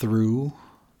made it through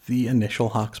the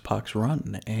initial Hoxpox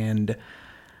run, and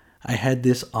I had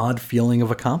this odd feeling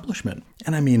of accomplishment.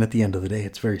 And at the end of the day,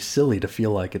 it's very silly to feel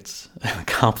like it's an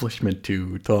accomplishment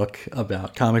to talk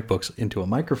about comic books into a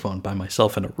microphone by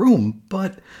myself in a room,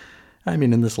 but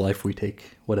in this life, we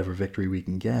take whatever victory we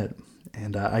can get.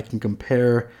 And I can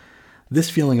compare this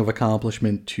feeling of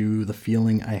accomplishment to the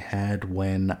feeling I had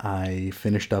when I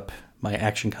finished up my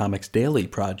Action Comics Daily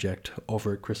project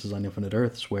over at Chris's on Infinite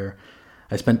Earths, where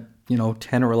I spent,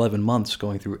 10 or 11 months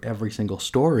going through every single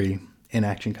story in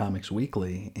Action Comics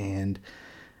Weekly. And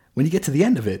when you get to the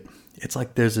end of it, it's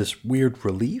like there's this weird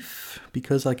relief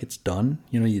because it's done.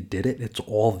 You did it. It's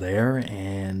all there,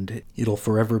 and it'll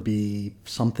forever be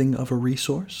something of a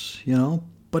resource,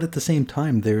 But at the same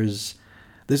time, there's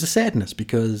a sadness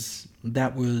because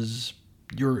that was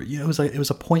it was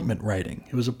appointment writing.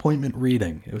 It was appointment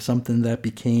reading. It was something that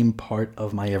became part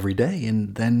of my everyday,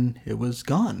 and then it was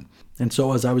gone. And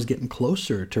so as I was getting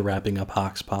closer to wrapping up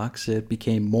Hoxpox, it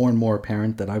became more and more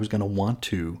apparent that I was going to want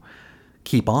to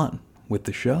keep on with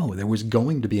the show. There was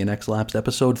going to be an X-Lapsed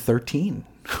episode 13,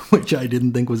 which I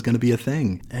didn't think was going to be a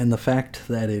thing. And the fact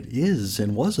that it is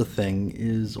and was a thing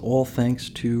is all thanks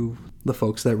to the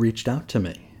folks that reached out to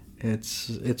me.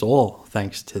 It's all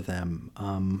thanks to them.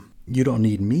 You don't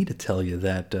need me to tell you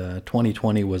that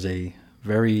 2020 was a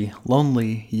very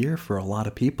lonely year for a lot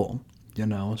of people,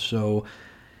 so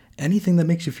anything that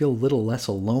makes you feel a little less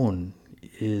alone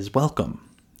is welcome,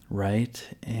 right?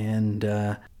 And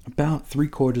about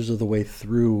 3/4 of the way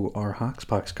through our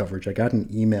Hoxpox coverage, I got an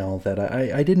email that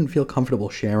I didn't feel comfortable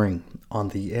sharing on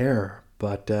the air,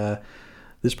 but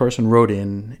this person wrote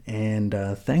in and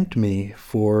thanked me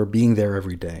for being there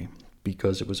every day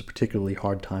because it was a particularly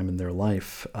hard time in their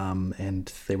life,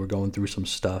 and they were going through some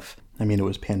stuff. I mean, it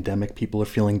was pandemic. People are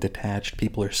feeling detached.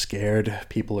 People are scared.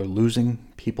 People are losing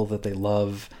people that they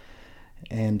love.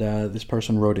 And this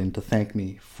person wrote in to thank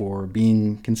me for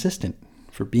being consistent,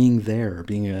 for being there,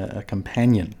 being a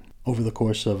companion over the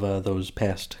course of those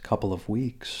past couple of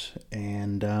weeks.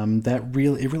 And it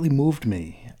really moved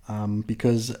me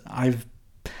because I've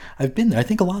been there. I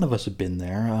think a lot of us have been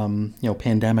there,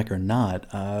 pandemic or not.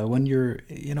 When you're,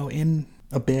 in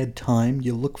a bad time,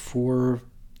 you look for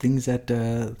things that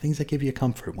give you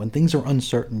comfort. When things are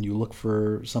uncertain, you look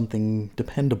for something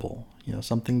dependable,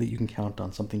 something that you can count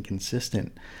on, something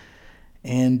consistent,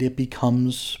 and it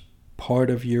becomes part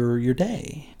of your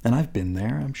day. And I've been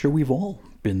there. I'm sure we've all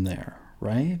been there,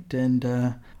 right? And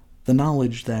the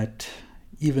knowledge that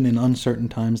even in uncertain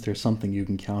times there's something you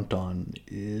can count on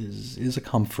is a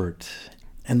comfort.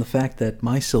 And the fact that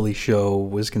my silly show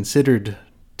was considered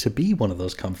to be one of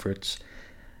those comforts,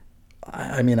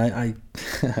 I mean, I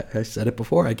said it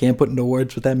before, I can't put into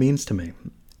words what that means to me.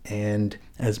 And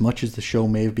as much as the show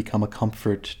may have become a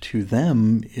comfort to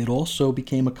them, it also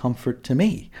became a comfort to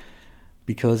me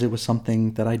because it was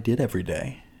something that I did every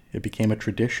day. It became a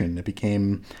tradition.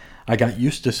 I got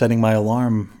used to setting my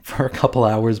alarm for a couple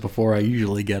hours before I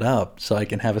usually get up so I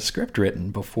can have a script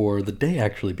written before the day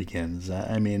actually begins.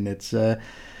 I mean, it's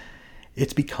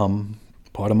become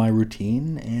part of my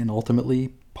routine and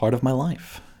ultimately part of my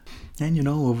life. And,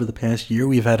 over the past year,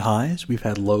 we've had highs, we've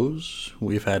had lows,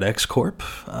 we've had X-Corp.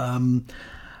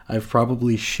 I've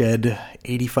probably shed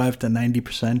 85 to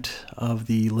 90% of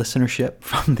the listenership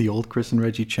from the old Chris and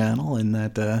Reggie channel, in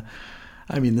that,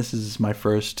 this is my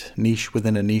first niche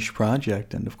within a niche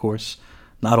project. And, of course,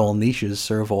 not all niches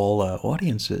serve all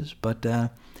audiences, but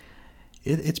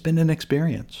it's been an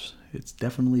experience. It's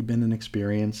definitely been an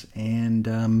experience,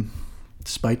 and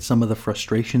despite some of the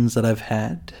frustrations that I've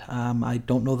had, I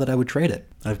don't know that I would trade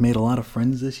it. I've made a lot of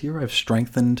friends this year. I've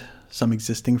strengthened some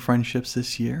existing friendships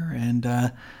this year,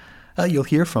 and you'll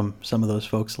hear from some of those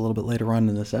folks a little bit later on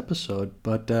in this episode,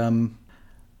 but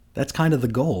that's kind of the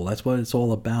goal. That's what it's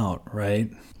all about,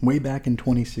 right? Way back in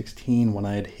 2016, when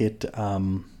I had hit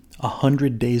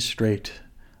 100 days straight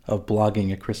of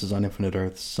blogging at Chris's on Infinite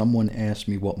Earth, someone asked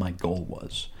me what my goal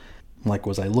was. Like,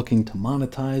 was I looking to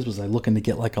monetize? Was I looking to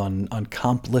get on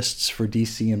comp lists for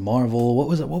DC and Marvel? What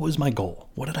was my goal?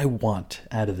 What did I want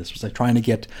out of this? Was I trying to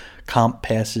get comp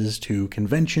passes to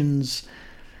conventions?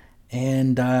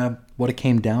 And what it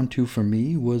came down to for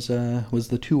me was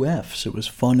the 2 Fs. It was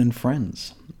fun and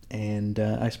friends. And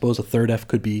I suppose a third F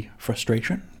could be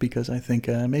frustration, because I think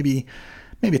maybe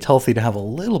it's healthy to have a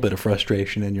little bit of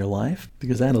frustration in your life,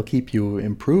 because that'll keep you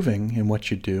improving in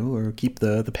what you do, or keep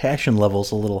the passion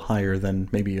levels a little higher than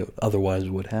maybe you otherwise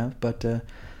would have. But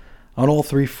on all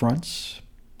 3 fronts,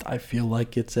 I feel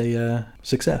like it's a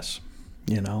success.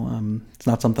 It's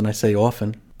not something I say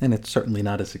often, and it's certainly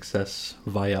not a success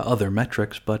via other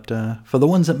metrics, but for the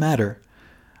ones that matter,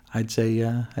 I'd say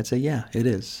yeah, it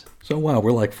is. So wow,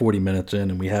 we're like 40 minutes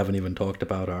in and we haven't even talked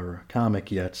about our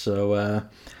comic yet. So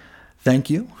thank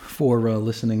you for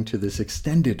listening to this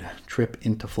extended trip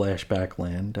into Flashback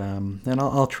Land. And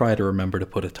I'll try to remember to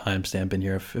put a timestamp in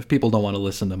here. If people don't want to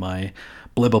listen to my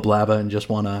blibba blabba and just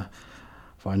want to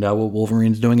find out what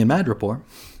Wolverine's doing in Madripoor,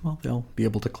 well, they'll be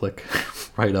able to click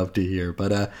right up to here.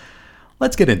 But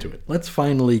let's get into it. Let's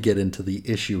finally get into the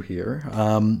issue here.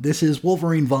 This is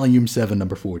Wolverine Volume 7,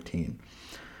 number 14.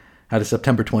 Had a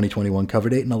September 2021 cover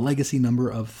date and a legacy number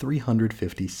of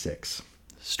 356.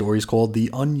 Story's called The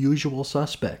Unusual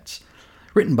Suspects.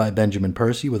 Written by Benjamin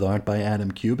Percy with art by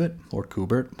Adam Kubert, or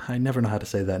Kubert. I never know how to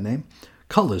say that name.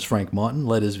 Colors Frank Martin,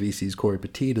 letters VC's Corey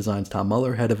Petit, designs Tom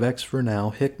Muller, head of X for now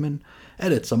Hickman,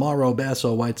 edits Amaro,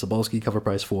 Basso, White, Cebulski, cover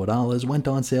price $4, went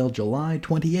on sale July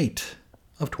 28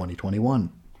 of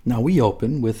 2021. Now we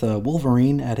open with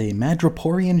Wolverine at a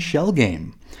Madripoorian shell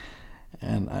game.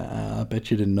 And I bet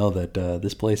you didn't know that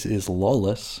this place is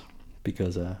lawless,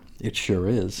 because it sure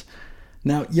is.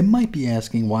 Now, you might be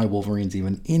asking why Wolverine's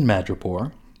even in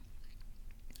Madripoor.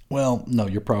 Well, no,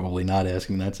 you're probably not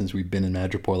asking that, since we've been in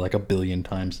Madripoor like 1 billion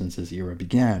times since this era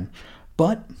began.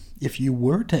 But if you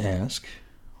were to ask,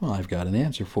 well, I've got an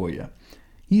answer for you.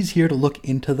 He's here to look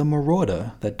into the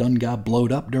Marauder that done got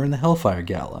blowed up during the Hellfire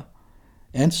Gala.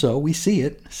 And so we see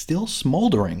it still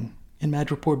smoldering in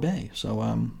Madripoor Bay.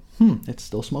 So, it's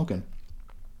still smoking.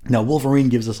 Now, Wolverine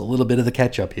gives us a little bit of the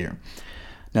catch-up here.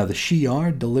 Now, the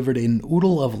Shi'ar delivered an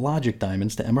oodle of logic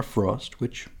diamonds to Emma Frost,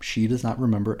 which she does not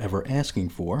remember ever asking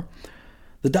for.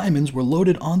 The diamonds were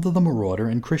loaded onto the Marauder,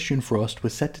 and Christian Frost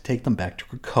was set to take them back to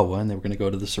Krakoa, and they were going to go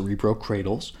to the Cerebro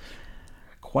Cradles.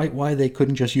 Quite why they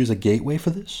couldn't just use a gateway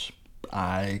for this,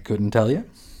 I couldn't tell you.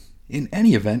 In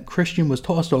any event, Christian was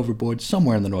tossed overboard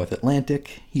somewhere in the North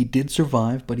Atlantic. He did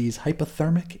survive, but he's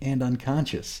hypothermic and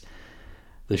unconscious.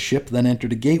 The ship then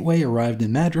entered a gateway, arrived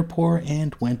in Madripoor,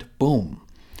 and went boom.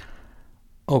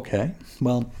 Okay,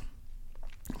 well,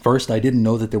 first I didn't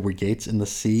know that there were gates in the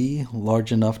sea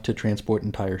large enough to transport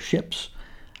entire ships.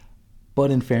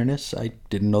 But in fairness, I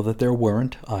didn't know that there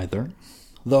weren't either.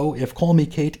 Though, if Call Me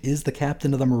Kate is the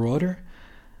captain of the Marauder,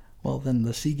 well, then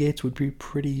the sea gates would be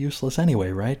pretty useless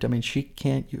anyway, right? I mean, she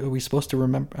can't... Are we supposed to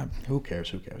remember? Who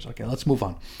cares? Okay, let's move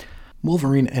on.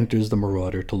 Wolverine enters the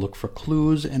Marauder to look for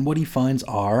clues, and what he finds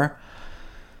are...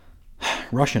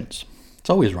 Russians. It's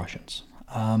always Russians.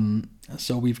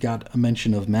 So we've got a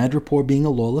mention of Madripoor being a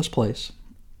lawless place,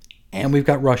 and we've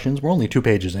got Russians. We're only 2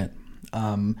 pages in.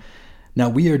 Now,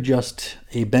 we are just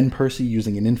a Ben Percy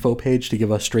using an info page to give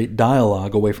us straight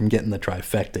dialogue away from getting the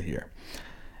trifecta here.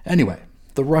 Anyway,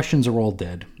 the Russians are all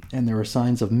dead, and there are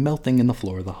signs of melting in the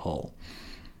floor of the hull.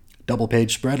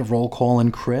 Double-page spread of roll call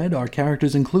and cred. Our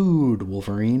characters include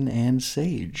Wolverine and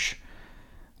Sage.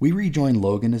 We rejoin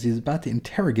Logan as he's about to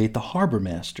interrogate the harbor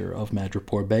master of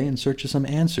Madripoor Bay in search of some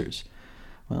answers.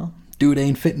 Well, dude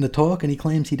ain't fitting to talk, and he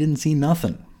claims he didn't see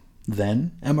nothing.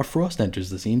 Then, Emma Frost enters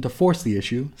the scene to force the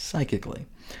issue psychically.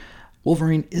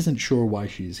 Wolverine isn't sure why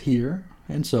she's here,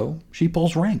 and so she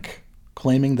pulls rank,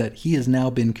 claiming that he has now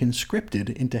been conscripted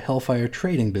into Hellfire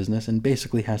trading business and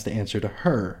basically has to answer to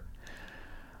her.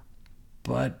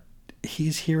 But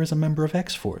he's here as a member of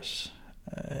X-Force.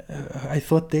 I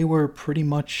thought they were pretty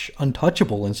much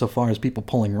untouchable insofar as people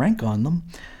pulling rank on them.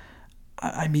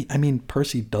 I mean,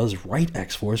 Percy does write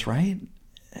X-Force, right?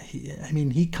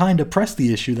 He kind of pressed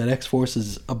the issue that X-Force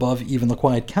is above even the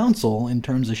Quiet Council in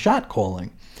terms of shot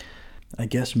calling. I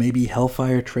guess maybe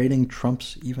Hellfire trading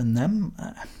trumps even them?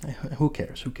 Who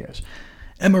cares?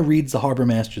 Emma reads the harbor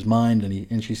master's mind,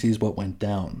 and she sees what went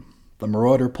down. The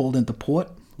Marauder pulled into port,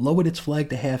 lowered its flag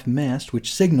to half-mast,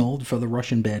 which signaled for the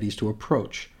Russian baddies to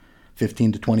approach.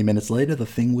 15 to 20 minutes later, the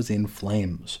thing was in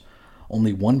flames.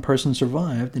 Only one person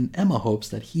survived, and Emma hopes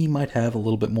that he might have a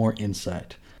little bit more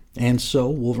insight. And so,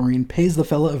 Wolverine pays the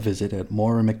fella a visit at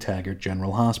Moira McTaggart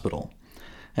General Hospital.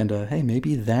 And, hey,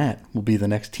 maybe that will be the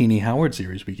next Teenie Howard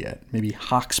series we get. Maybe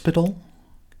Hoxpital,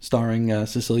 starring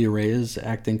Cecilia Reyes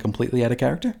acting completely out of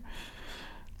character?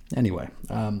 Anyway,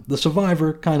 the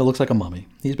survivor kind of looks like a mummy.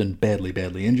 He's been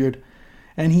badly injured,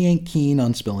 and he ain't keen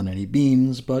on spilling any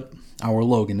beans, but our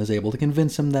Logan is able to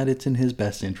convince him that it's in his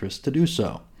best interest to do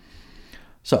so.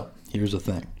 So, here's the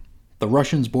thing. The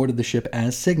Russians boarded the ship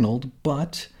as signaled,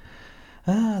 but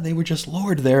they were just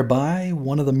lured there by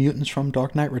one of the mutants from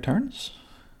Dark Knight Returns.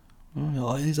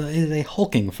 Well, he's a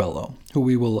hulking fellow, who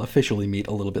we will officially meet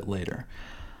a little bit later.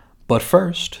 But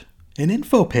first, an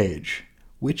info page,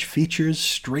 which features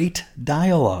straight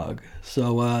dialogue.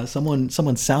 So someone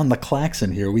sound the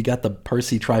klaxon here. We got the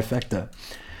Percy trifecta.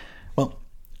 Well,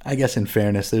 I guess in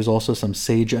fairness, there's also some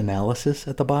sage analysis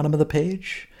at the bottom of the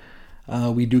page.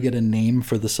 We do get a name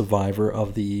for the survivor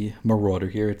of the Marauder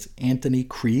here. It's Anthony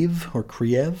Kriev, or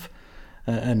Kriev.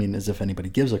 As if anybody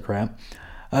gives a crap.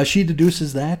 She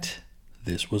deduces that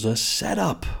this was a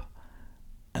setup.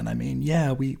 And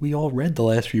we all read the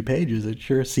last few pages. It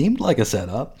sure seemed like a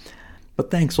setup. But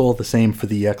thanks all the same for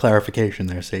the clarification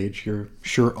there, Sage. You're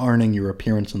sure earning your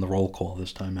appearance in the roll call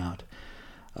this time out.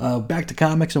 Back to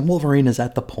comics, and Wolverine is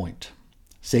at the point.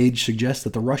 Sage suggests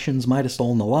that the Russians might have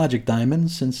stolen the logic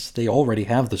diamonds, since they already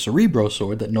have the Cerebro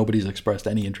sword that nobody's expressed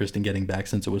any interest in getting back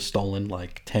since it was stolen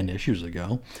like 10 issues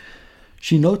ago.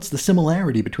 She notes the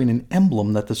similarity between an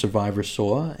emblem that the survivors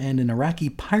saw and an Iraqi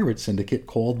pirate syndicate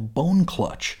called Bone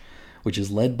Clutch, which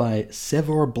is led by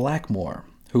Sevor Blackmore,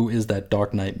 who is that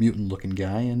Dark Knight mutant-looking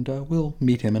guy, and we'll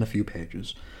meet him in a few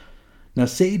pages. Now,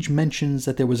 Sage mentions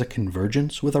that there was a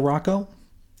convergence with Arakko,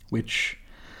 which,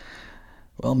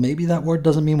 well, maybe that word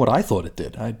doesn't mean what I thought it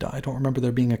did. I don't remember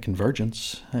there being a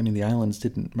convergence. I mean, the islands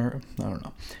didn't merge. I don't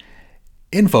know.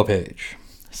 Info page.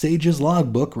 Sage's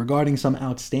logbook regarding some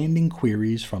outstanding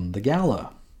queries from the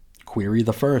Gala. Query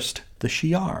the first, the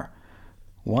Shi'ar.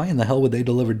 Why in the hell would they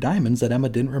deliver diamonds that Emma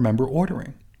didn't remember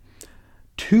ordering?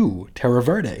 2, Terra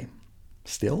Verde.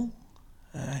 Still?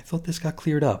 I thought this got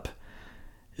cleared up.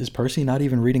 Is Percy not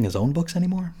even reading his own books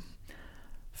anymore?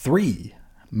 3,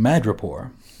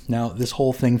 Madripoor. Now, this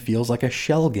whole thing feels like a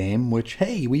shell game, which,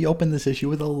 hey, we opened this issue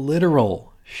with a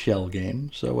literal shell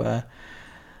game, so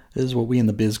this is what we in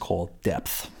the biz call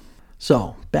depth.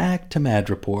 So, back to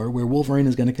Madripoor, where Wolverine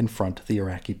is going to confront the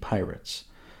Iraqi pirates.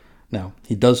 Now,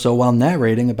 he does so while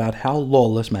narrating about how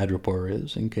lawless Madripoor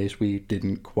is, in case we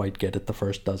didn't quite get it the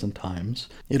first dozen times.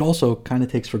 It also kind of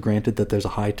takes for granted that there's a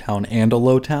high town and a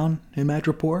low town in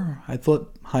Madripoor. I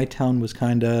thought high town was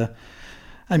kind of,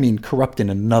 corrupt in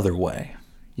another way,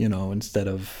 instead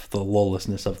of the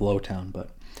lawlessness of low town, but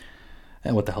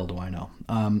what the hell do I know?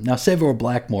 Now, Sevor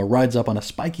Blackmore rides up on a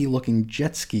spiky-looking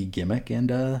jet ski gimmick,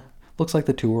 and looks like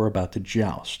the two are about to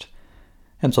joust.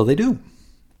 And so they do.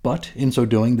 But, in so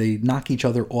doing, they knock each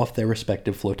other off their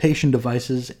respective flotation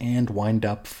devices and wind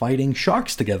up fighting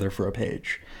sharks together for a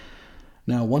page.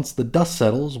 Now, once the dust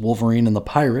settles, Wolverine and the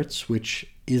Pirates, which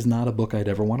is not a book I'd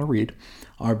ever want to read,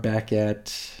 are back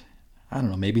at,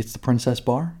 maybe it's the Princess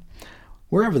Bar?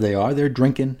 Wherever they are, they're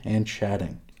drinking and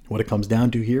chatting. What it comes down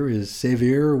to here is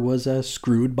Severe was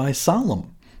screwed by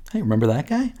Solemn. Hey, remember that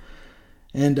guy?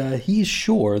 And he's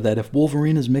sure that if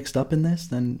Wolverine is mixed up in this,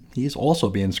 then he's also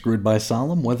being screwed by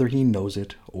Solemn, whether he knows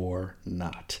it or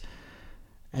not.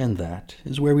 And that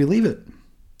is where we leave it.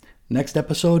 Next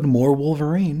episode, more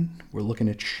Wolverine. We're looking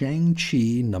at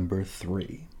Shang-Chi number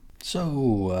 3.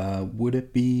 So, would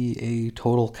it be a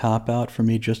total cop-out for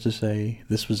me just to say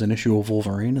this was an issue of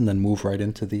Wolverine and then move right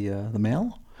into the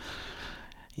mail?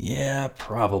 Yeah,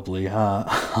 probably, huh?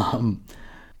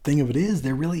 Thing of it is,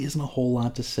 there really isn't a whole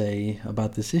lot to say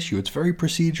about this issue. It's very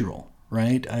procedural,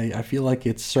 right? I feel like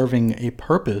it's serving a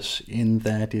purpose in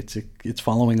that it's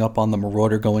following up on the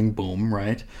Marauder going boom,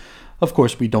 right? Of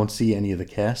course, we don't see any of the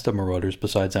cast of Marauders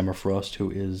besides Emma Frost,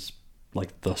 who is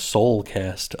like the sole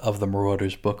cast of the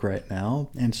Marauders book right now.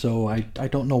 And so I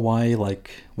don't know why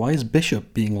is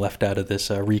Bishop being left out of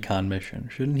this recon mission?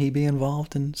 Shouldn't he be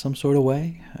involved in some sort of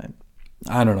way?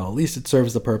 I don't know. At least it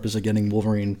serves the purpose of getting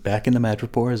Wolverine back into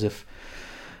Madripoor, as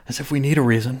if we need a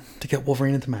reason to get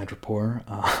Wolverine into Madripoor.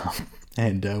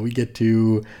 And we get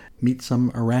to meet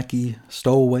some Iraqi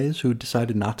stowaways who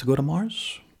decided not to go to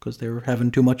Mars because they were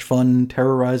having too much fun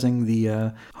terrorizing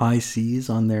the high seas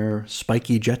on their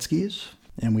spiky jet skis.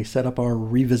 And we set up our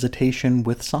revisitation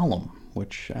with Solemn,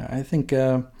 which I think,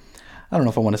 I don't know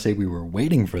if I want to say we were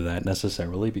waiting for that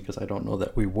necessarily, because I don't know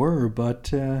that we were,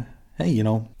 but hey,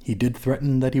 he did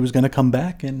threaten that he was going to come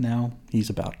back, and now he's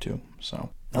about to. So,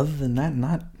 other than that,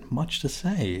 not much to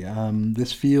say.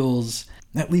 This feels,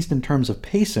 at least in terms of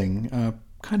pacing,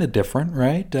 kind of different,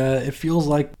 right? It feels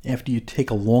like after you take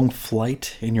a long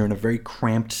flight and you're in a very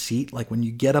cramped seat, like when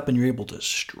you get up and you're able to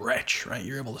stretch, right?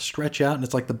 You're able to stretch out, and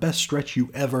it's like the best stretch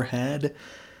you ever had.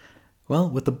 Well,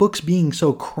 with the books being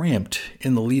so cramped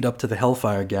in the lead up to the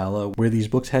Hellfire Gala, where these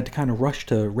books had to kind of rush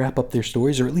to wrap up their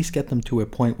stories, or at least get them to a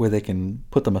point where they can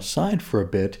put them aside for a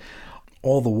bit,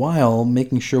 all the while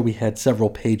making sure we had several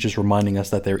pages reminding us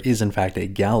that there is in fact a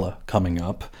gala coming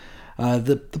up,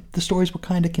 the stories were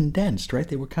kind of condensed, right?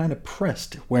 They were kind of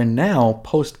pressed, where now,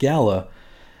 post-gala,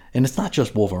 and it's not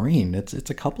just Wolverine, it's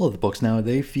a couple of the books now,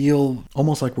 they feel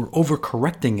almost like we're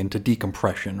overcorrecting into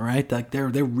decompression, right? Like they're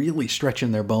really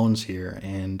stretching their bones here,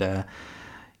 and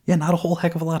not a whole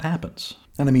heck of a lot happens.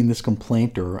 And I mean, this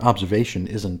complaint or observation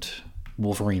isn't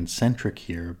Wolverine-centric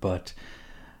here, but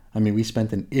I mean, we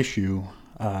spent an issue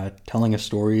telling a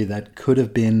story that could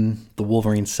have been the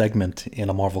Wolverine segment in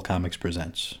a Marvel Comics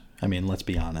Presents. I mean, let's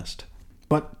be honest.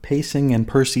 But pacing and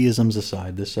Percyisms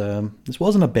aside, this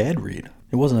wasn't a bad read.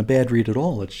 It wasn't a bad read at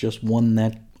all. It's just one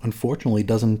that, unfortunately,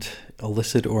 doesn't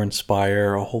elicit or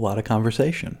inspire a whole lot of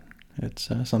conversation. It's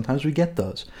sometimes we get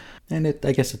those. And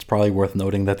I guess it's probably worth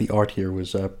noting that the art here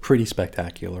was pretty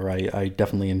spectacular. I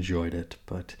definitely enjoyed it.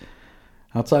 But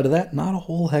outside of that, not a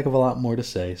whole heck of a lot more to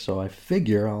say. So I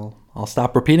figure I'll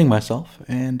stop repeating myself,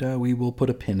 and we will put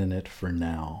a pin in it for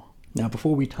now. Now,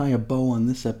 before we tie a bow on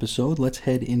this episode, let's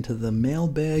head into the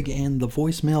mailbag and the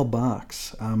voicemail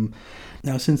box.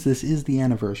 Now, since this is the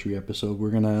anniversary episode, we're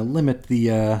going to limit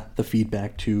the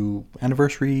feedback to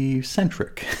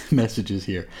anniversary-centric messages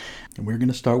here. And we're going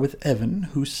to start with Evan,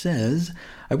 who says,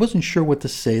 I wasn't sure what to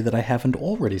say that I haven't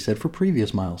already said for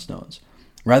previous milestones.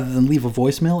 Rather than leave a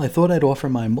voicemail, I thought I'd offer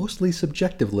my mostly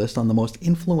subjective list on the most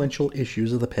influential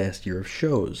issues of the past year of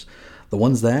shows. The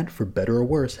ones that, for better or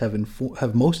worse,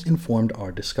 have most informed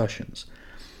our discussions.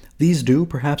 These do,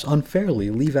 perhaps unfairly,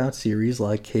 leave out series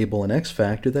like Cable and X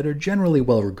Factor that are generally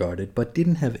well regarded, but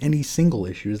didn't have any single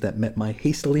issues that met my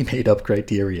hastily made up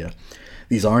criteria.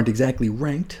 These aren't exactly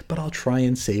ranked, but I'll try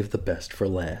and save the best for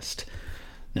last.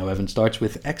 Now Evan starts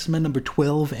with X-Men number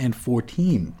 12 and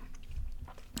 14.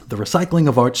 The recycling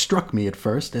of art struck me at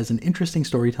first as an interesting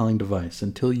storytelling device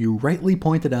until you rightly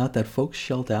pointed out that folks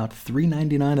shelled out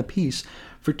 $3.99 apiece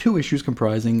for 2 issues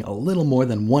comprising a little more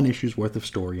than 1 issue's worth of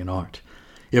story and art.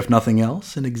 If nothing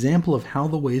else, an example of how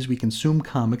the ways we consume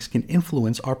comics can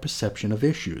influence our perception of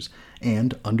issues,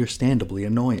 and understandably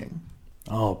annoying.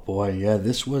 Oh boy, yeah,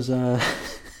 this was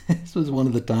this was one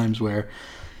of the times where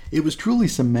it was truly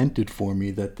cemented for me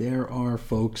that there are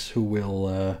folks who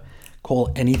will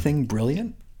call anything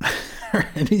brilliant or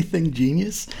anything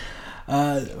genius.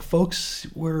 Folks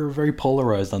were very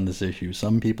polarized on this issue.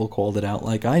 Some people called it out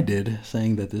like I did,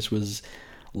 saying that this was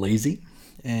lazy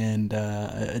and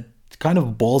a kind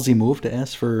of ballsy move to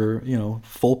ask for,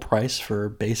 full price for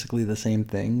basically the same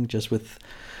thing, just with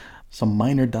some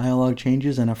minor dialogue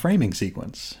changes and a framing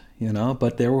sequence.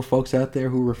 But there were folks out there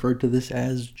who referred to this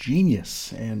as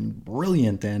genius and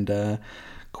brilliant and,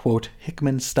 quote,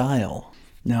 Hickman style.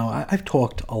 Now, I've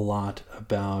talked a lot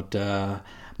about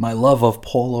my love of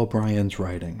Paul O'Brien's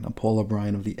writing. Now, Paul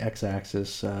O'Brien of the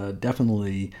X-Axis,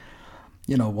 definitely,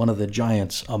 one of the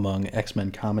giants among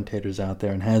X-Men commentators out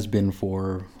there, and has been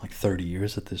for like 30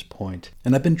 years at this point.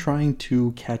 And I've been trying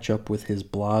to catch up with his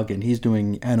blog, and he's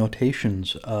doing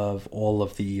annotations of all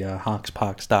of the Hox,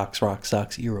 Pox, Docs, Rock,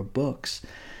 Sox era books.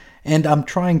 And I'm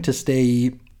trying to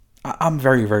stay... I'm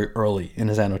very, very early in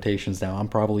his annotations now. I'm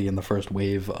probably in the first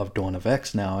wave of Dawn of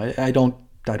X now. I don't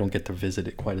get to visit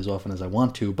it quite as often as I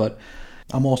want to, but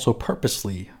I'm also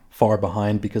purposely far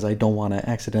behind because I don't want to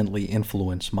accidentally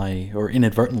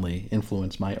inadvertently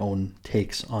influence my own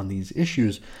takes on these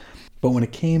issues. But when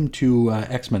it came to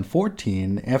X-Men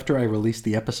 14, after I released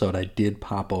the episode, I did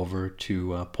pop over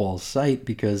to Paul's site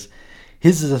because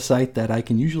his is a site that I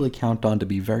can usually count on to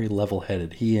be very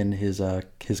level-headed. He and his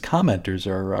commenters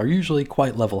are usually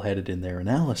quite level-headed in their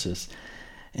analysis.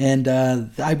 And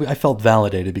I felt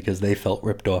validated because they felt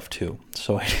ripped off too.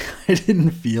 So I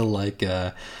didn't feel like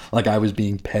I was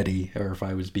being petty, or if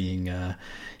I was being,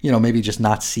 maybe just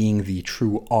not seeing the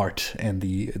true art and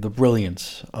the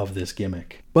brilliance of this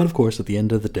gimmick. But of course, at the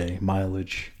end of the day,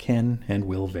 mileage can and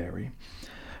will vary.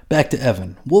 Back to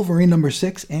Evan. Wolverine number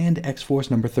 6 and X-Force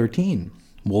number 13.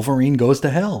 Wolverine goes to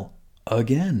hell.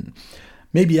 Again.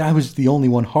 Maybe I was the only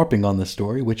one harping on the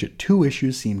story, which at 2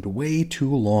 issues seemed way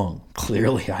too long.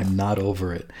 Clearly, I'm not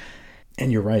over it.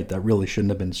 And you're right, that really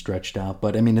shouldn't have been stretched out.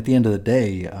 But, at the end of the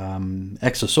day,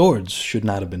 X of Swords should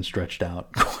not have been stretched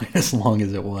out quite as long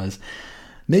as it was.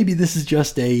 Maybe this is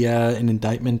just an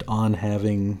indictment on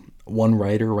having one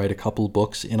writer write a couple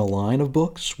books in a line of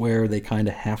books where they kind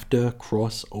of have to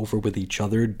cross over with each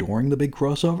other during the big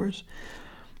crossovers.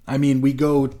 We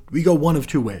go one of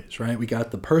 2 ways, right? We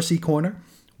got the Percy corner,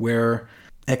 where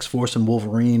X-Force and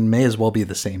Wolverine may as well be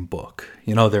the same book.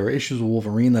 There are issues of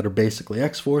Wolverine that are basically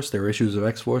X-Force. There are issues of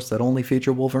X-Force that only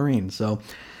feature Wolverine. So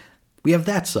we have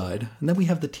that side. And then we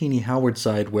have the Teenie Howard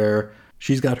side, where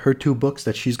she's got her 2 books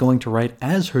that she's going to write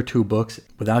as her 2 books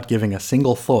without giving a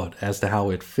single thought as to how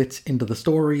it fits into the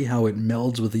story, how it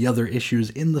melds with the other issues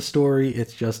in the story.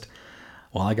 It's just,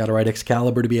 well, I got to write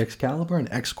Excalibur to be Excalibur,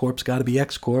 and X-Corp's got to be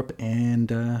X-Corp,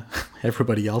 and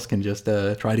everybody else can just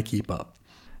try to keep up.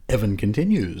 Evan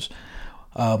continues.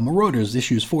 Marauders,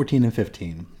 issues 14 and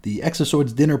 15. The X of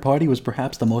Swords dinner party was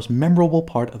perhaps the most memorable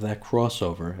part of that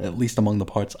crossover, at least among the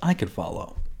parts I could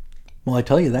follow. Well, I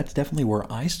tell you, that's definitely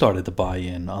where I started to buy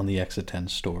in on the X of 10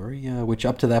 story, which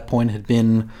up to that point had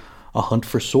been a hunt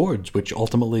for swords, which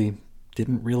ultimately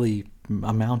didn't really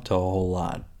amount to a whole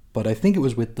lot. But I think it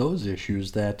was with those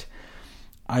issues that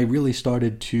I really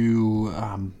started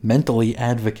to mentally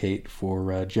advocate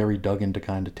for Jerry Duggan to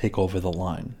kind of take over the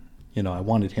line. I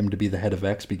wanted him to be the head of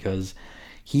X because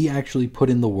he actually put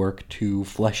in the work to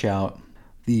flesh out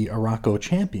the Arakko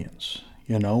champions,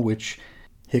 which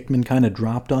Hickman kind of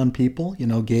dropped on people,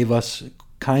 gave us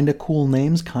kind of cool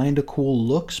names, kind of cool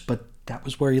looks, but that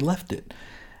was where he left it.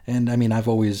 And I mean, I've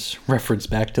always referenced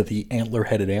back to the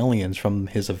antler-headed aliens from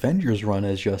his Avengers run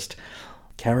as just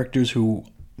characters who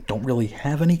don't really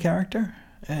have any character.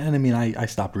 And I mean, I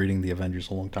stopped reading the Avengers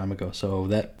a long time ago, so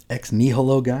that Ex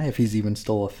Nihilo guy, if he's even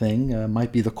still a thing,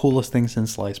 might be the coolest thing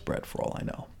since sliced bread, for all I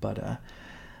know. But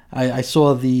I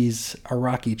saw these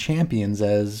Iraqi champions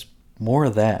as more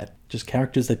of that. Just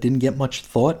characters that didn't get much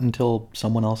thought until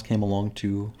someone else came along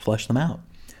to flesh them out.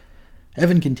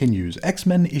 Evan continues,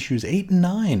 X-Men issues 8 and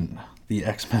 9. The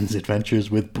X-Men's adventures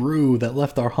with Brew that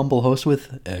left our humble host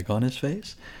with egg on his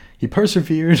face. He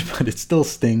persevered, but it still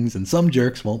stings, and some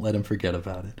jerks won't let him forget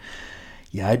about it.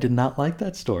 Yeah, I did not like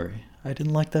that story. I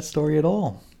didn't like that story at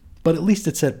all. But at least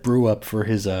it set Brew up for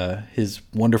his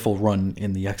wonderful run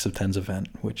in the X of Tens event,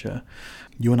 which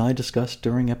you and I discussed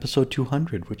during episode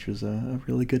 200, which was a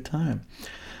really good time.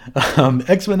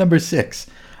 X-Men number 6,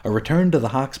 a return to the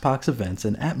Hoxpox events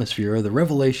and atmosphere of the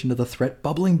revelation of the threat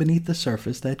bubbling beneath the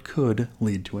surface that could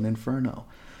lead to an inferno.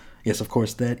 Yes, of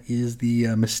course, that is the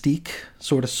Mystique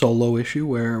sort of solo issue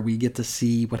where we get to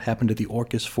see what happened to the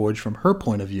Orcus Forge from her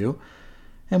point of view.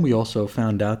 And we also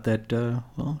found out that,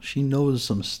 she knows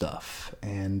some stuff.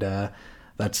 And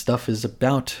that stuff is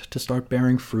about to start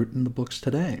bearing fruit in the books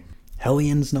today.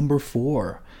 Hellions number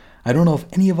 4. I don't know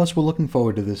if any of us were looking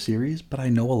forward to this series, but I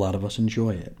know a lot of us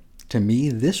enjoy it. To me,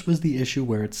 this was the issue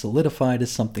where it solidified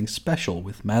as something special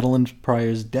with Madeline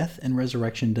Pryor's death and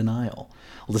resurrection denial.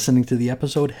 Listening to the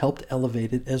episode helped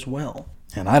elevate it as well.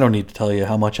 And I don't need to tell you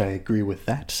how much I agree with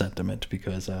that sentiment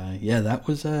because, that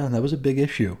was a big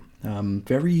issue.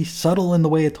 Very subtle in the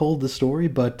way it told the story,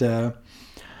 but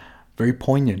very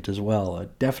poignant as well.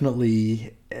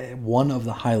 Definitely one of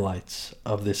the highlights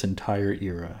of this entire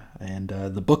era. And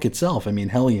the book itself, I mean,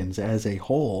 Hellions as a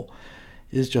whole,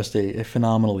 is just a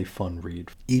phenomenally fun read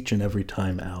each and every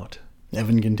time out.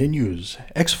 Evan continues,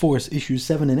 X-Force issues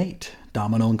 7 and 8.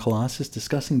 Domino and Colossus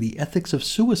discussing the ethics of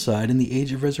suicide in the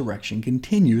Age of Resurrection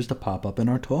continues to pop up in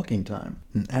our talking time.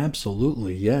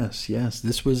 Absolutely, yes.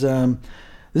 This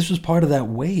was part of that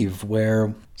wave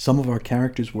where some of our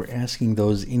characters were asking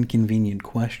those inconvenient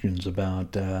questions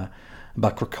about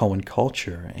Krakoan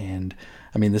culture. And,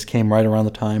 I mean, this came right around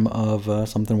the time of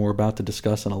something we're about to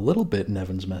discuss in a little bit in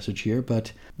Evan's message here,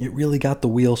 but it really got the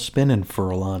wheel spinning for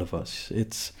a lot of us.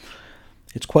 It's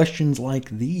questions like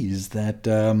these that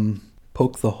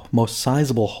poke the most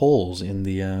sizable holes in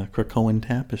the Krakoan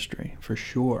tapestry, for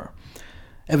sure.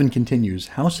 Evan continues,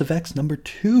 House of X number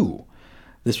 2.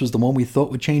 This was the one we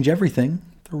thought would change everything,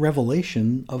 the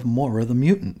revelation of Moira the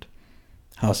Mutant.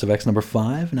 House of X number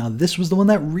 5, now this was the one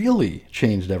that really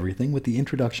changed everything with the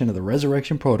introduction of the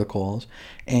Resurrection Protocols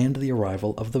and the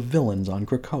arrival of the villains on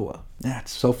Krakoa.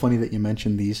 It's so funny that you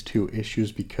mentioned these two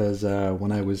issues because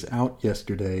when I was out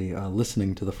yesterday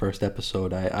listening to the first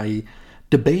episode, I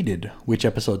debated which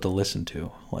episode to listen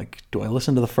to. Like, do I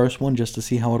listen to the first one just to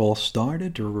see how it all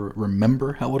started, or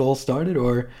remember how it all started,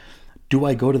 or do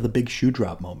I go to the big shoe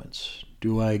drop moments?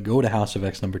 Do I go to House of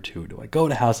X number 2? Do I go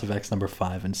to House of X number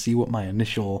 5 and see what my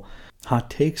initial hot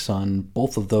takes on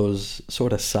both of those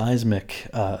sort of seismic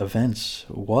events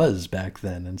was back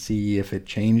then and see if it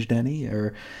changed any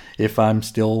or if I'm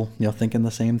still, thinking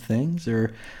the same things,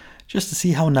 or just to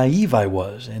see how naive I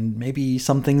was and maybe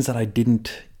some things that I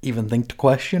didn't even think to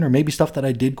question, or maybe stuff that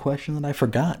I did question that I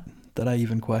forgot that I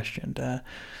even questioned.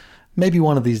 Maybe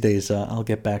one of these days I'll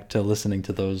get back to listening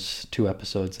to those two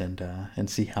episodes and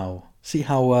see how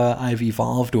I've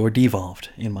evolved or devolved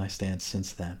in my stance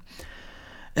since then.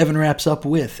 Evan wraps up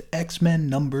with X-Men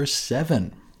number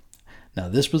 7. Now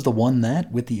this was the one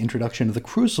that, with the introduction of the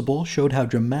Crucible, showed how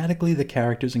dramatically the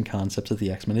characters and concepts of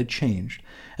the X-Men had changed,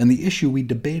 and the issue we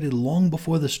debated long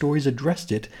before the stories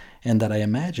addressed it, and that I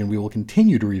imagine we will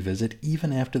continue to revisit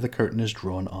even after the curtain is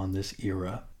drawn on this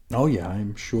era. Oh yeah,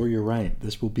 I'm sure you're right.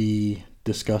 This will be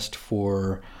discussed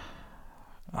for,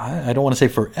 I don't want to say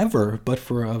forever, but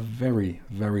for a very,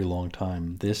 very long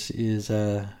time. This is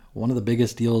one of the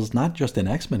biggest deals, not just in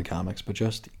X-Men comics, but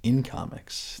just in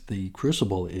comics. The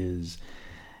Crucible is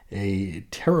a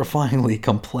terrifyingly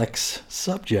complex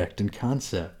subject and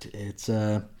concept. It's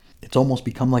almost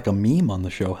become like a meme on the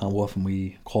show, how often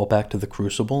we call back to the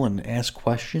Crucible and ask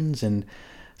questions and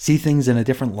see things in a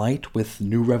different light with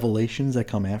new revelations that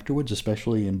come afterwards,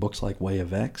 especially in books like Way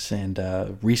of X and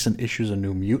recent issues of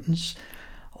New Mutants.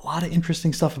 A lot of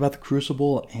interesting stuff about the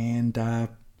Crucible, and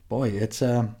it's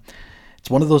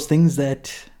one of those things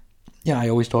that, I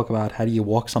always talk about, how do you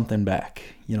walk something back?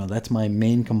 That's my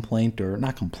main complaint, or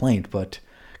not complaint, but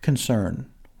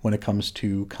concern when it comes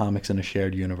to comics in a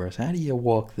shared universe. How do you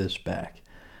walk this back?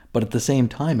 But at the same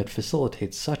time, it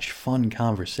facilitates such fun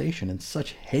conversation and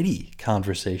such heady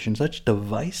conversation, such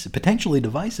potentially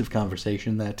divisive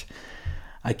conversation that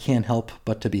I can't help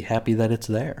but to be happy that it's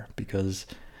there, because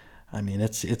I mean,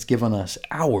 it's given us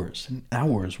hours and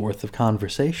hours worth of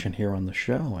conversation here on the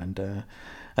show, and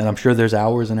I'm sure there's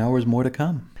hours and hours more to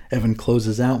come. Evan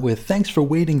closes out with, thanks for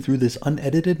wading through this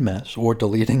unedited mess or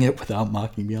deleting it without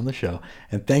mocking me on the show,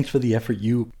 and thanks for the effort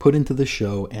you put into the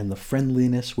show and the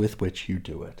friendliness with which you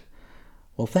do it.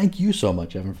 Well, thank you so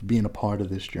much, Evan, for being a part of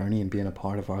this journey and being a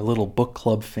part of our little book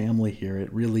club family here.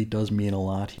 It really does mean a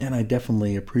lot, and I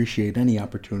definitely appreciate any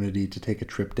opportunity to take a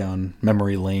trip down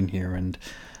memory lane here and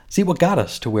see what got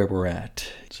us to where we're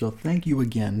at. So thank you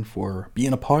again for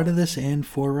being a part of this and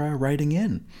for writing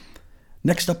in.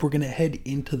 Next up, we're going to head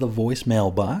into the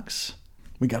voicemail box.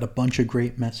 We got a bunch of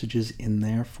great messages in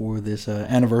there for this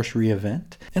anniversary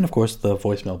event. And of course, the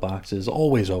voicemail box is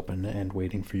always open and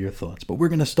waiting for your thoughts. But we're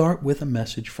going to start with a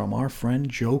message from our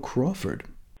friend Joe Crawford.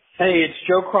 Hey, it's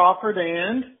Joe Crawford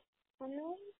and... Henry?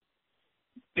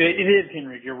 It is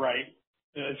Henry, you're right.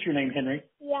 It's your name, Henry.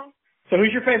 Yeah. So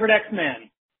who's your favorite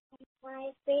X-Men? My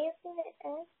favorite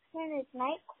X-Men is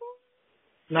Nightcrawler.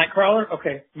 Nightcrawler?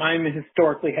 Okay. Mine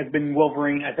historically has been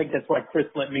Wolverine. I think that's why Chris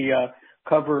let me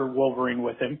cover Wolverine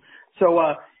with him.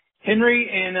 So Henry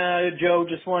and Joe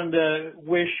just wanted to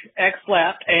wish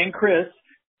X-Lapped and Chris,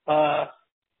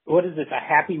 what is this, a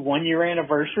happy 1-year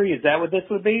anniversary? Is that what this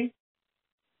would be?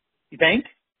 You think?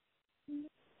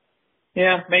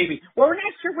 Yeah, maybe. Well, we're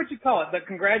not sure what you call it, but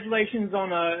congratulations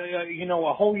on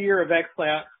a whole year of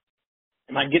X-Lap.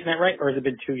 Am I getting that right? Or has it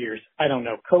been 2 years? I don't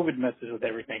know. COVID messes with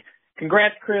everything.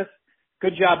 Congrats, Chris.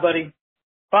 Good job, buddy.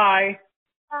 Bye.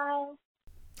 Bye.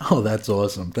 Oh, that's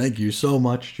awesome. Thank you so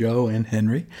much, Joe and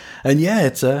Henry. And yeah,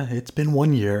 it's been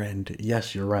 1 year, and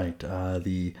yes, you're right.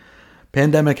 The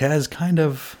pandemic has kind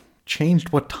of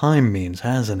changed what time means,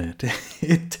 hasn't it?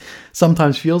 It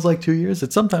sometimes feels like 2 years.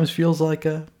 It sometimes feels like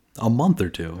a month or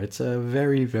two. It's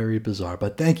very, very bizarre.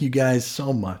 But thank you guys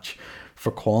so much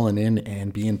for calling in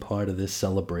and being part of this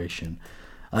celebration.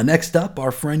 Next up,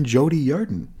 our friend Jody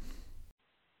Yurden.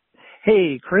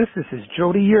 Hey, Chris, this is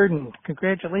Jody Yurden.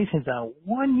 Congratulations on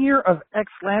 1 year of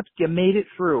X-Laps. You made it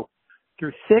through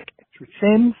thick, through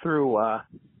thin, through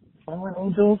Fallen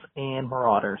Angels and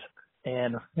Marauders,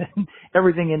 and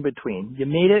everything in between. You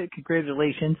made it.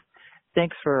 Congratulations.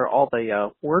 Thanks for all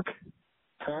the work,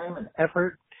 time, and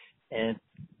effort, and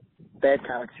bad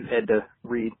comics you had to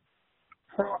read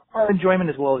for our enjoyment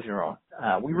as well as your own.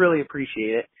 We really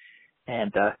appreciate it.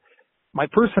 And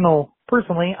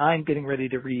personally, I'm getting ready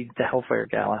to read the Hellfire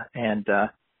Gala, and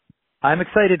I'm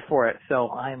excited for it. So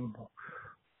I'm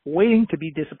waiting to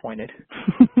be disappointed.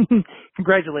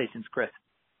 Congratulations, Chris.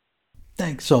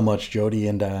 Thanks so much, Jody,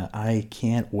 and I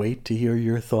can't wait to hear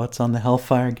your thoughts on the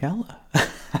Hellfire Gala.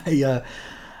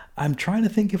 I'm trying to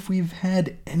think if we've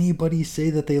had anybody say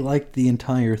that they liked the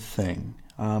entire thing.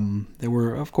 There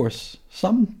were, of course,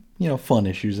 some fun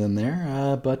issues in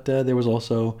there, but there was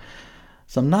also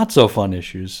some not so fun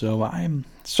issues. So I'm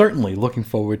certainly looking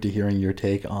forward to hearing your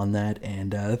take on that,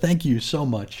 and thank you so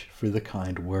much for the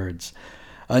kind words.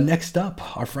 Next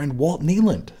up, our friend Walt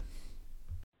Nealand.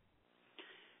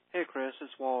 Hey Chris,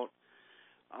 it's Walt.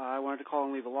 I wanted to call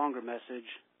and leave a longer message,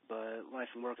 but life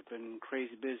and work have been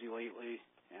crazy busy lately,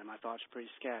 and my thoughts are pretty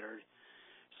scattered.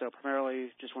 So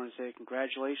primarily, just wanted to say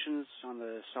congratulations on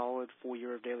the solid full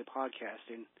year of daily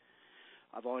podcasting.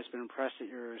 I've always been impressed at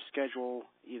your schedule,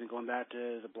 even going back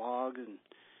to the blog and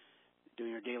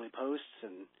doing your daily posts,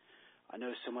 and I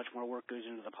know so much more work goes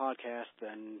into the podcast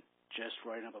than just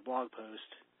writing up a blog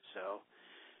post. So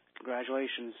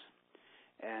congratulations,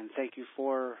 and thank you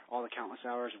for all the countless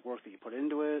hours of work that you put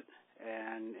into it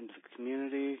and into the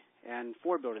community and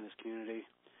for building this community.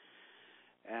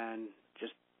 And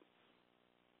just,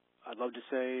 I'd love to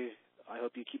say I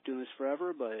hope you keep doing this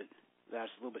forever, but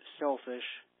that's a little bit selfish.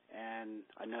 And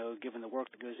I know, given the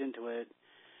work that goes into it,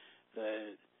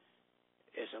 that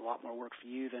it's a lot more work for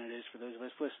you than it is for those of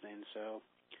us listening. So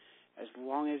as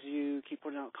long as you keep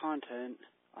putting out content,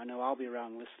 I know I'll be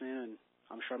around listening, and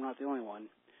I'm sure I'm not the only one.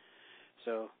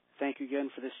 So thank you again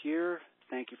for this year.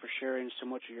 Thank you for sharing so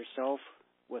much of yourself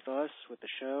with us, with the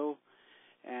show.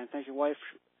 And thank your wife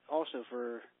also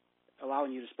for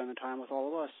allowing you to spend the time with all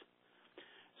of us.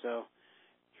 So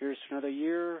here's another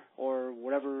year or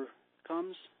whatever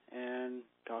comes, and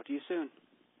talk to you soon.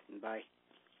 Bye.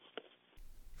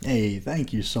 Hey,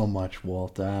 thank you so much,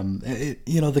 Walt.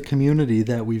 The community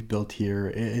that we've built here,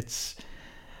 it's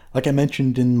like I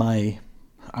mentioned in my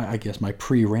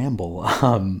pre-ramble.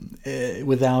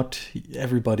 Without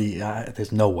everybody,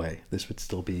 there's no way this would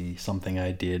still be something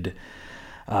I did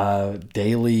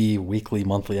Daily, weekly,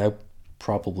 monthly, I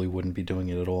probably wouldn't be doing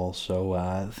it at all.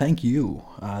 So thank you.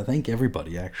 Thank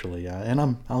everybody, actually.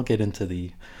 And I'll get into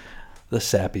the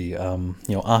sappy,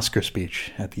 Oscar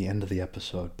speech at the end of the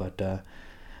episode. But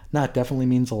no, it definitely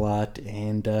means a lot.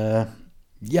 And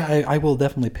yeah, I will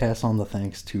definitely pass on the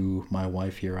thanks to my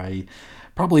wife here. I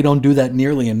probably don't do that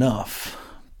nearly enough,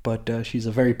 but she's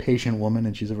a very patient woman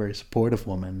and she's a very supportive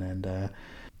woman. And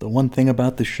the one thing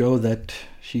about the show that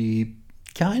she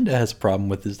kind of has a problem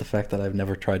with is the fact that I've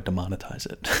never tried to monetize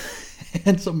it.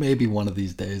 And so maybe one of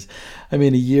these days, I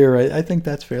mean, a year, I think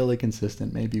that's fairly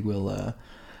consistent. Maybe we'll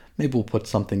put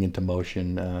something into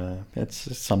motion at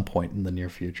some point in the near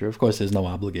future. Of course, there's no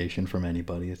obligation from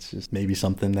anybody. It's just maybe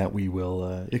something that we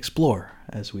will explore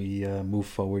as we move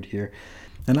forward here.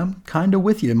 And I'm kind of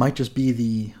with you. It might just be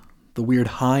the weird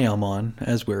high I'm on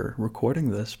as we're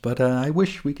recording this, but I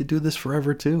wish we could do this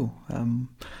forever too.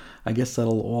 I guess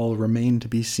that'll all remain to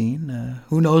be seen.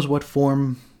 Who knows what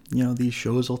form these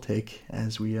shows will take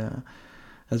as we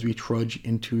trudge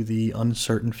into the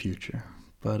uncertain future.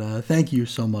 But thank you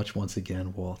so much once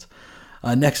again, Walt.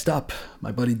 Next up,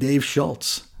 my buddy Dave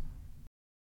Schultz.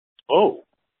 Oh,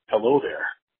 hello there.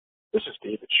 This is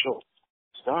David Schultz,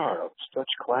 star of such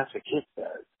classic hits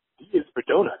as D is for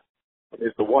Donut.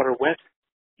 Is the water wet?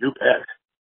 You bet.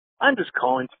 I'm just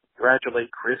calling to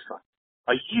congratulate Chris on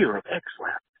a year of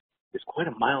X-Lab. It's quite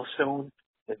a milestone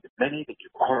and many that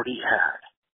you've already had.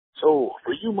 So,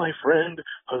 for you, my friend,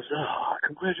 huzzah,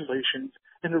 congratulations,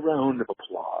 and a round of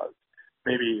applause.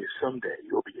 Maybe someday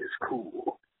you'll be as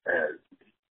cool as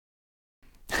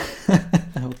me.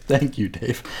 Well, thank you,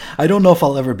 Dave. I don't know if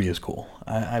I'll ever be as cool.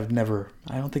 I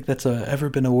don't think that's ever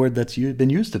been a word that's been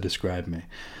used to describe me.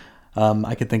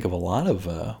 I could think of a lot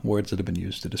of words that have been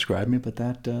used to describe me, but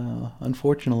that,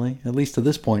 unfortunately, at least to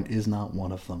this point, is not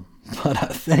one of them. But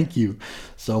thank you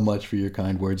so much for your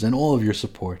kind words and all of your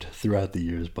support throughout the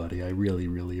years, buddy. I really,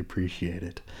 really appreciate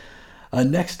it.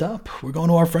 Next up, we're going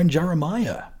to our friend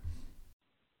Jeremiah.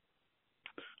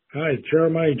 Hi,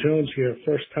 Jeremiah Jones here,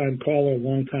 first-time caller,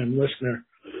 long-time listener.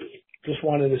 Just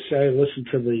wanted to say I listened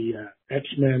to the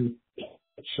X-Men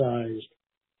sized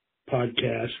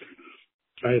podcast.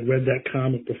 I had read that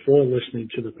comic before listening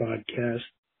to the podcast,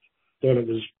 thought it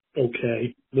was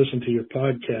okay. Listened to your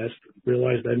podcast,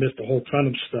 realized I missed a whole ton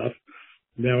of stuff.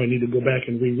 Now I need to go back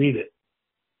and reread it.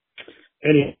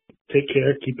 Anyway, take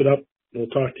care, keep it up, we'll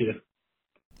talk to you.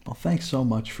 Well, thanks so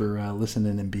much for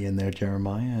listening and being there,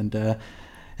 Jeremiah. And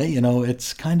hey,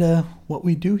 it's kind of what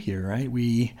we do here, right?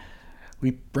 We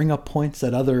bring up points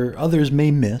that others may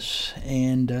miss,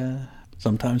 and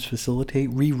sometimes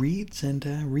facilitate rereads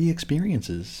and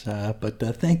re-experiences. But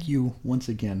thank you once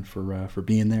again for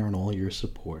being there and all your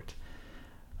support.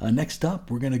 Next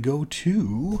up, we're going to go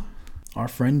to our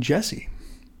friend Jesse.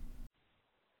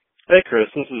 Hey, Chris.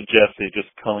 This is Jesse, just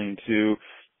calling to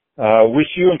wish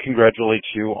you and congratulate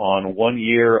you on 1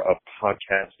 year of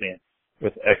podcasting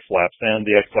with X-Lapsed and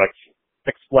the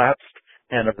X-Lapsed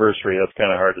anniversary. That's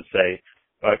kind of hard to say.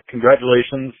 But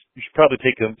congratulations. You should probably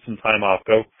take some time off.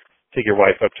 Go take your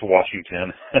wife up to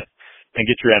Washington and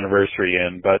get your anniversary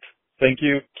in. But thank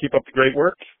you. Keep up the great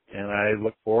work, and I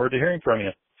look forward to hearing from you.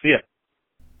 See ya.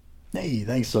 Hey,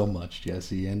 thanks so much,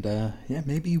 Jesse. And yeah,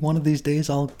 maybe one of these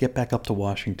days I'll get back up to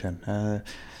Washington.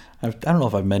 I don't know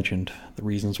if I've mentioned the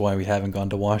reasons why we haven't gone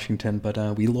to Washington, but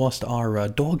we lost our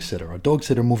dog sitter. Our dog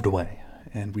sitter moved away,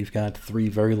 and we've got 3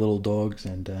 very little dogs,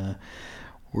 and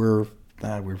we're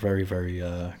very, very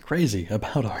crazy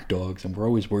about our dogs, and we're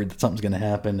always worried that something's going to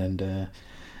happen, and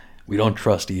we don't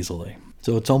trust easily.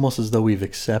 So it's almost as though we've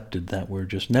accepted that we're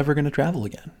just never going to travel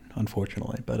again,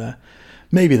 unfortunately. But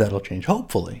maybe that'll change.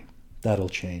 Hopefully that'll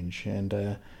change.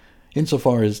 And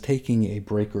insofar as taking a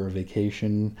break or a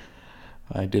vacation,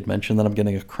 I did mention that I'm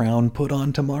getting a crown put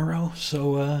on tomorrow,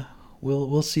 so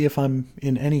we'll see if I'm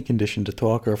in any condition to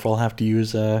talk, or if I'll have to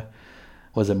use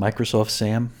Microsoft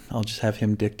Sam. I'll just have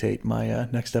him dictate my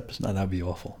next episode. No, that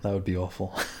would be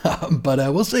awful. But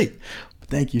we'll see.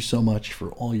 Thank you so much for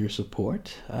all your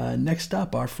support. Next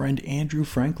up, our friend Andrew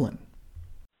Franklin.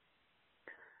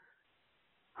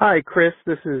 Hi, Chris.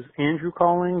 This is Andrew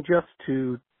calling just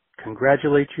to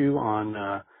congratulate you on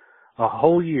a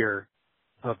whole year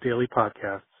of daily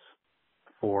podcasts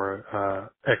for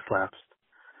X-Lapsed.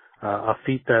 A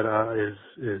feat that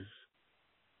is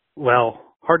well,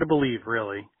 hard to believe,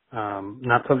 really.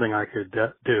 Not something I could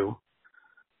do.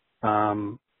 I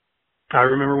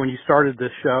remember when you started this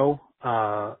show,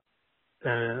 I'm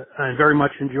very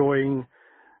much enjoying,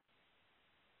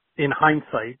 in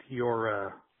hindsight,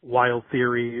 your wild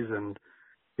theories and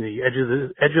the edge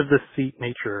of the seat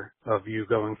nature of you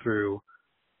going through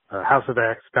House of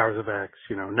X, Powers of X,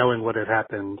 knowing what had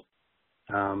happened,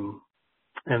 and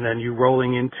then you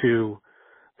rolling into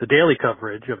the daily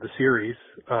coverage of the series,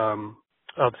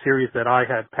 of series that I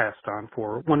had passed on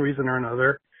for one reason or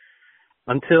another,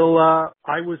 until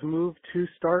I was moved to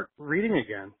start reading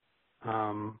again.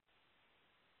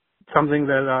 Something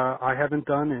that I haven't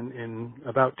done in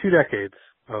about 2 decades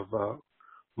of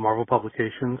Marvel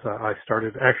publications. I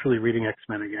started actually reading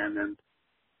X-Men again, and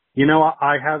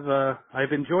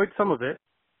I've enjoyed some of it,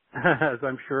 as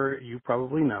I'm sure you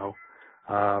probably know.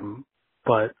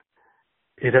 But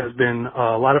it has been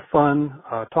a lot of fun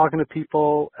talking to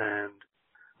people and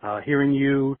hearing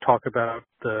you talk about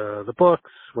the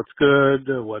books, what's good,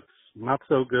 what's not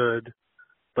so good,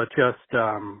 but just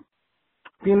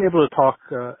being able to talk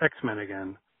X-Men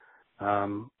again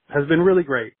has been really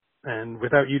great. And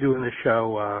without you doing this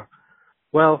show,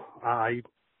 I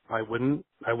wouldn't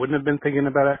have been thinking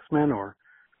about X-Men or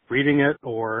reading it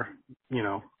or,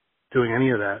 doing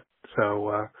any of that.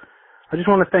 So I just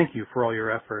want to thank you for all your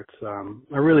efforts.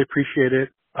 I really appreciate it.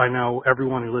 I know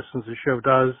everyone who listens to the show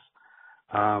does.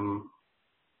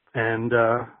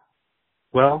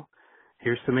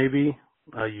 Here's to maybe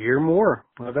a year more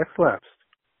of X-Lapsed.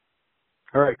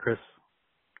 All right, Chris.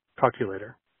 Talk to you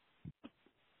later.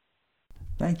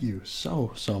 Thank you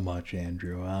so much,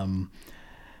 Andrew.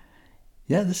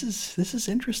 Yeah, this is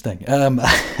interesting.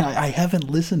 I haven't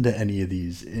listened to any of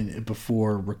these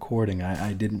before recording.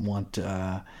 I didn't want.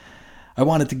 I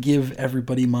wanted to give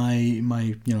everybody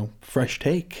my fresh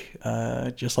take,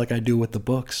 just like I do with the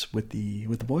books, with the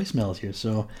voicemails here.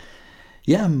 So,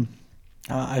 yeah,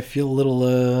 I feel a little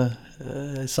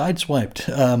sideswiped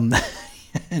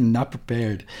and not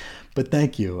prepared, but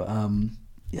thank you.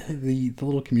 The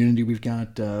little community we've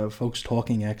got, folks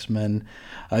talking X-Men,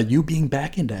 you being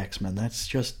back into X-Men, that's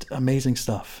just amazing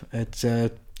stuff. It's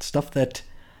stuff that,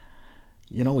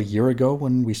 a year ago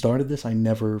when we started this, I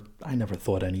never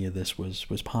thought any of this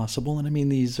was possible. And I mean,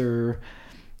 these are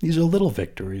little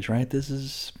victories, right? This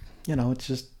is, it's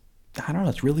just, I don't know,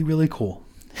 it's really, really cool.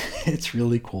 It's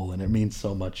really cool, and it means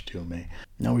so much to me.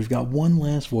 Now, we've got one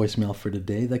last voicemail for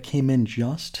today that came in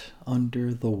just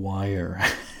under the wire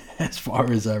as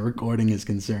far as our recording is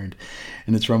concerned,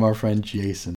 and it's from our friend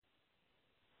Jason.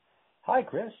 Hi,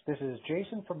 Chris. This is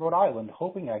Jason from Rhode Island,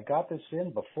 hoping I got this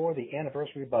in before the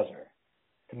anniversary buzzer.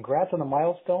 Congrats on the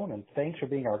milestone, and thanks for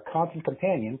being our constant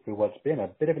companion through what's been a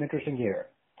bit of an interesting year.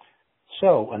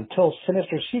 So, until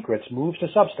Sinister Secrets moves to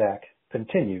Substack,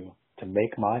 continue to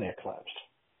make mine X-Lapsed.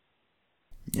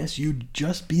 Yes, you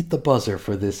just beat the buzzer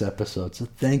for this episode, so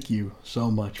thank you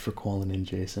so much for calling in,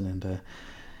 Jason. And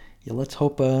let's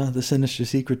hope the Sinister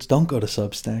Secrets don't go to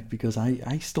Substack, because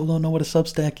I still don't know what a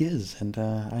Substack is, and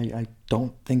I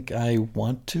don't think I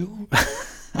want to.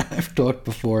 I've talked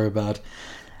before about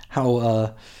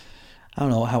how,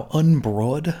 how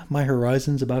unbroad my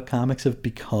horizons about comics have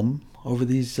become over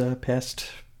these past,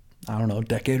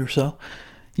 decade or so.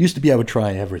 Used to be I would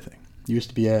try everything. Used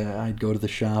to be I'd go to the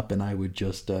shop and I would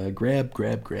just grab,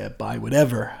 buy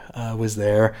whatever was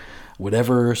there,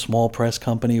 whatever small press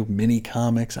company, mini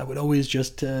comics. I would always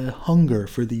just hunger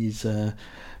for these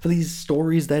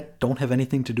stories that don't have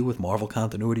anything to do with Marvel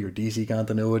continuity or DC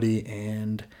continuity.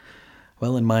 And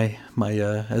well, in my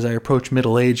as I approach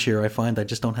middle age here, I find I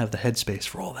just don't have the headspace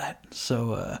for all that.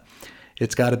 So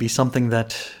it's got to be something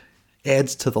that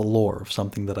adds to the lore of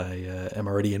something that I am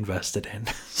already invested in.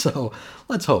 So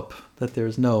let's hope that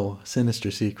there's no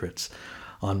Sinister Secrets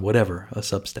on whatever a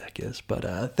Substack is. But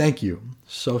thank you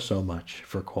so much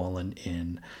for calling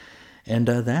in. And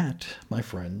that, my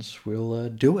friends, will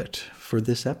do it for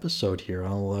this episode here.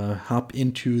 I'll hop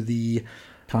into the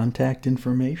contact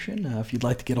information. If you'd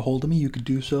like to get a hold of me, you could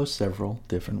do so several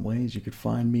different ways. You could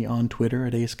find me on Twitter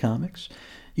at Ace Comics.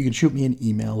 You can shoot me an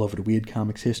email over to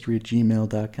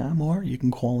weirdcomicshistory@gmail.com, or you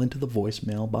can call into the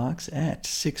voicemail box at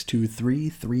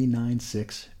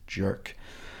 623-396-JERK.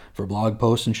 For blog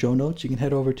posts and show notes, you can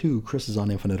head over to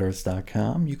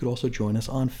chrisisoninfiniteearths.com. You could also join us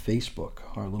on Facebook.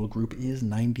 Our little group is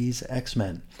 90s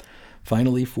X-Men.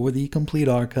 Finally, for the complete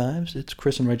archives, it's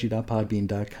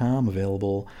chrisandreggie.podbean.com,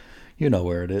 available,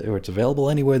 where it is, or it's available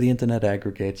anywhere the internet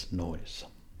aggregates noise.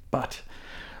 But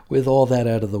with all that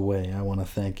out of the way, I want to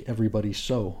thank everybody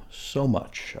so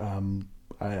much.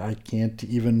 I can't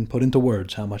even put into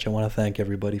words how much I want to thank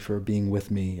everybody for being with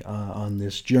me on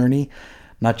this journey,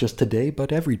 not just today,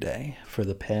 but every day for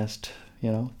the past,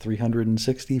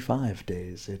 365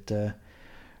 days. It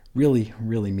really,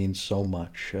 really means so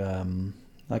much.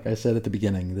 Like I said at the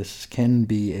beginning, this can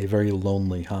be a very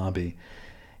lonely hobby,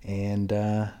 and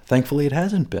thankfully it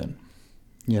hasn't been.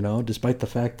 Despite the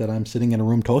fact that I'm sitting in a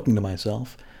room talking to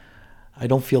myself, I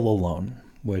don't feel alone.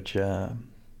 which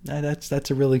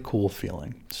that's a really cool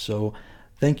feeling. So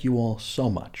thank you all so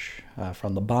much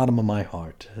from the bottom of my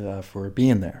heart for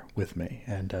being there with me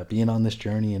and being on this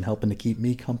journey and helping to keep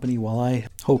me company while I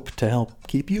hope to help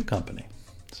keep you company.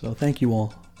 So thank you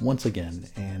all once again,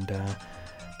 and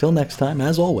till next time,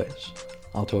 as always,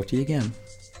 I'll talk to you again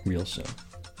real soon.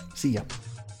 See ya.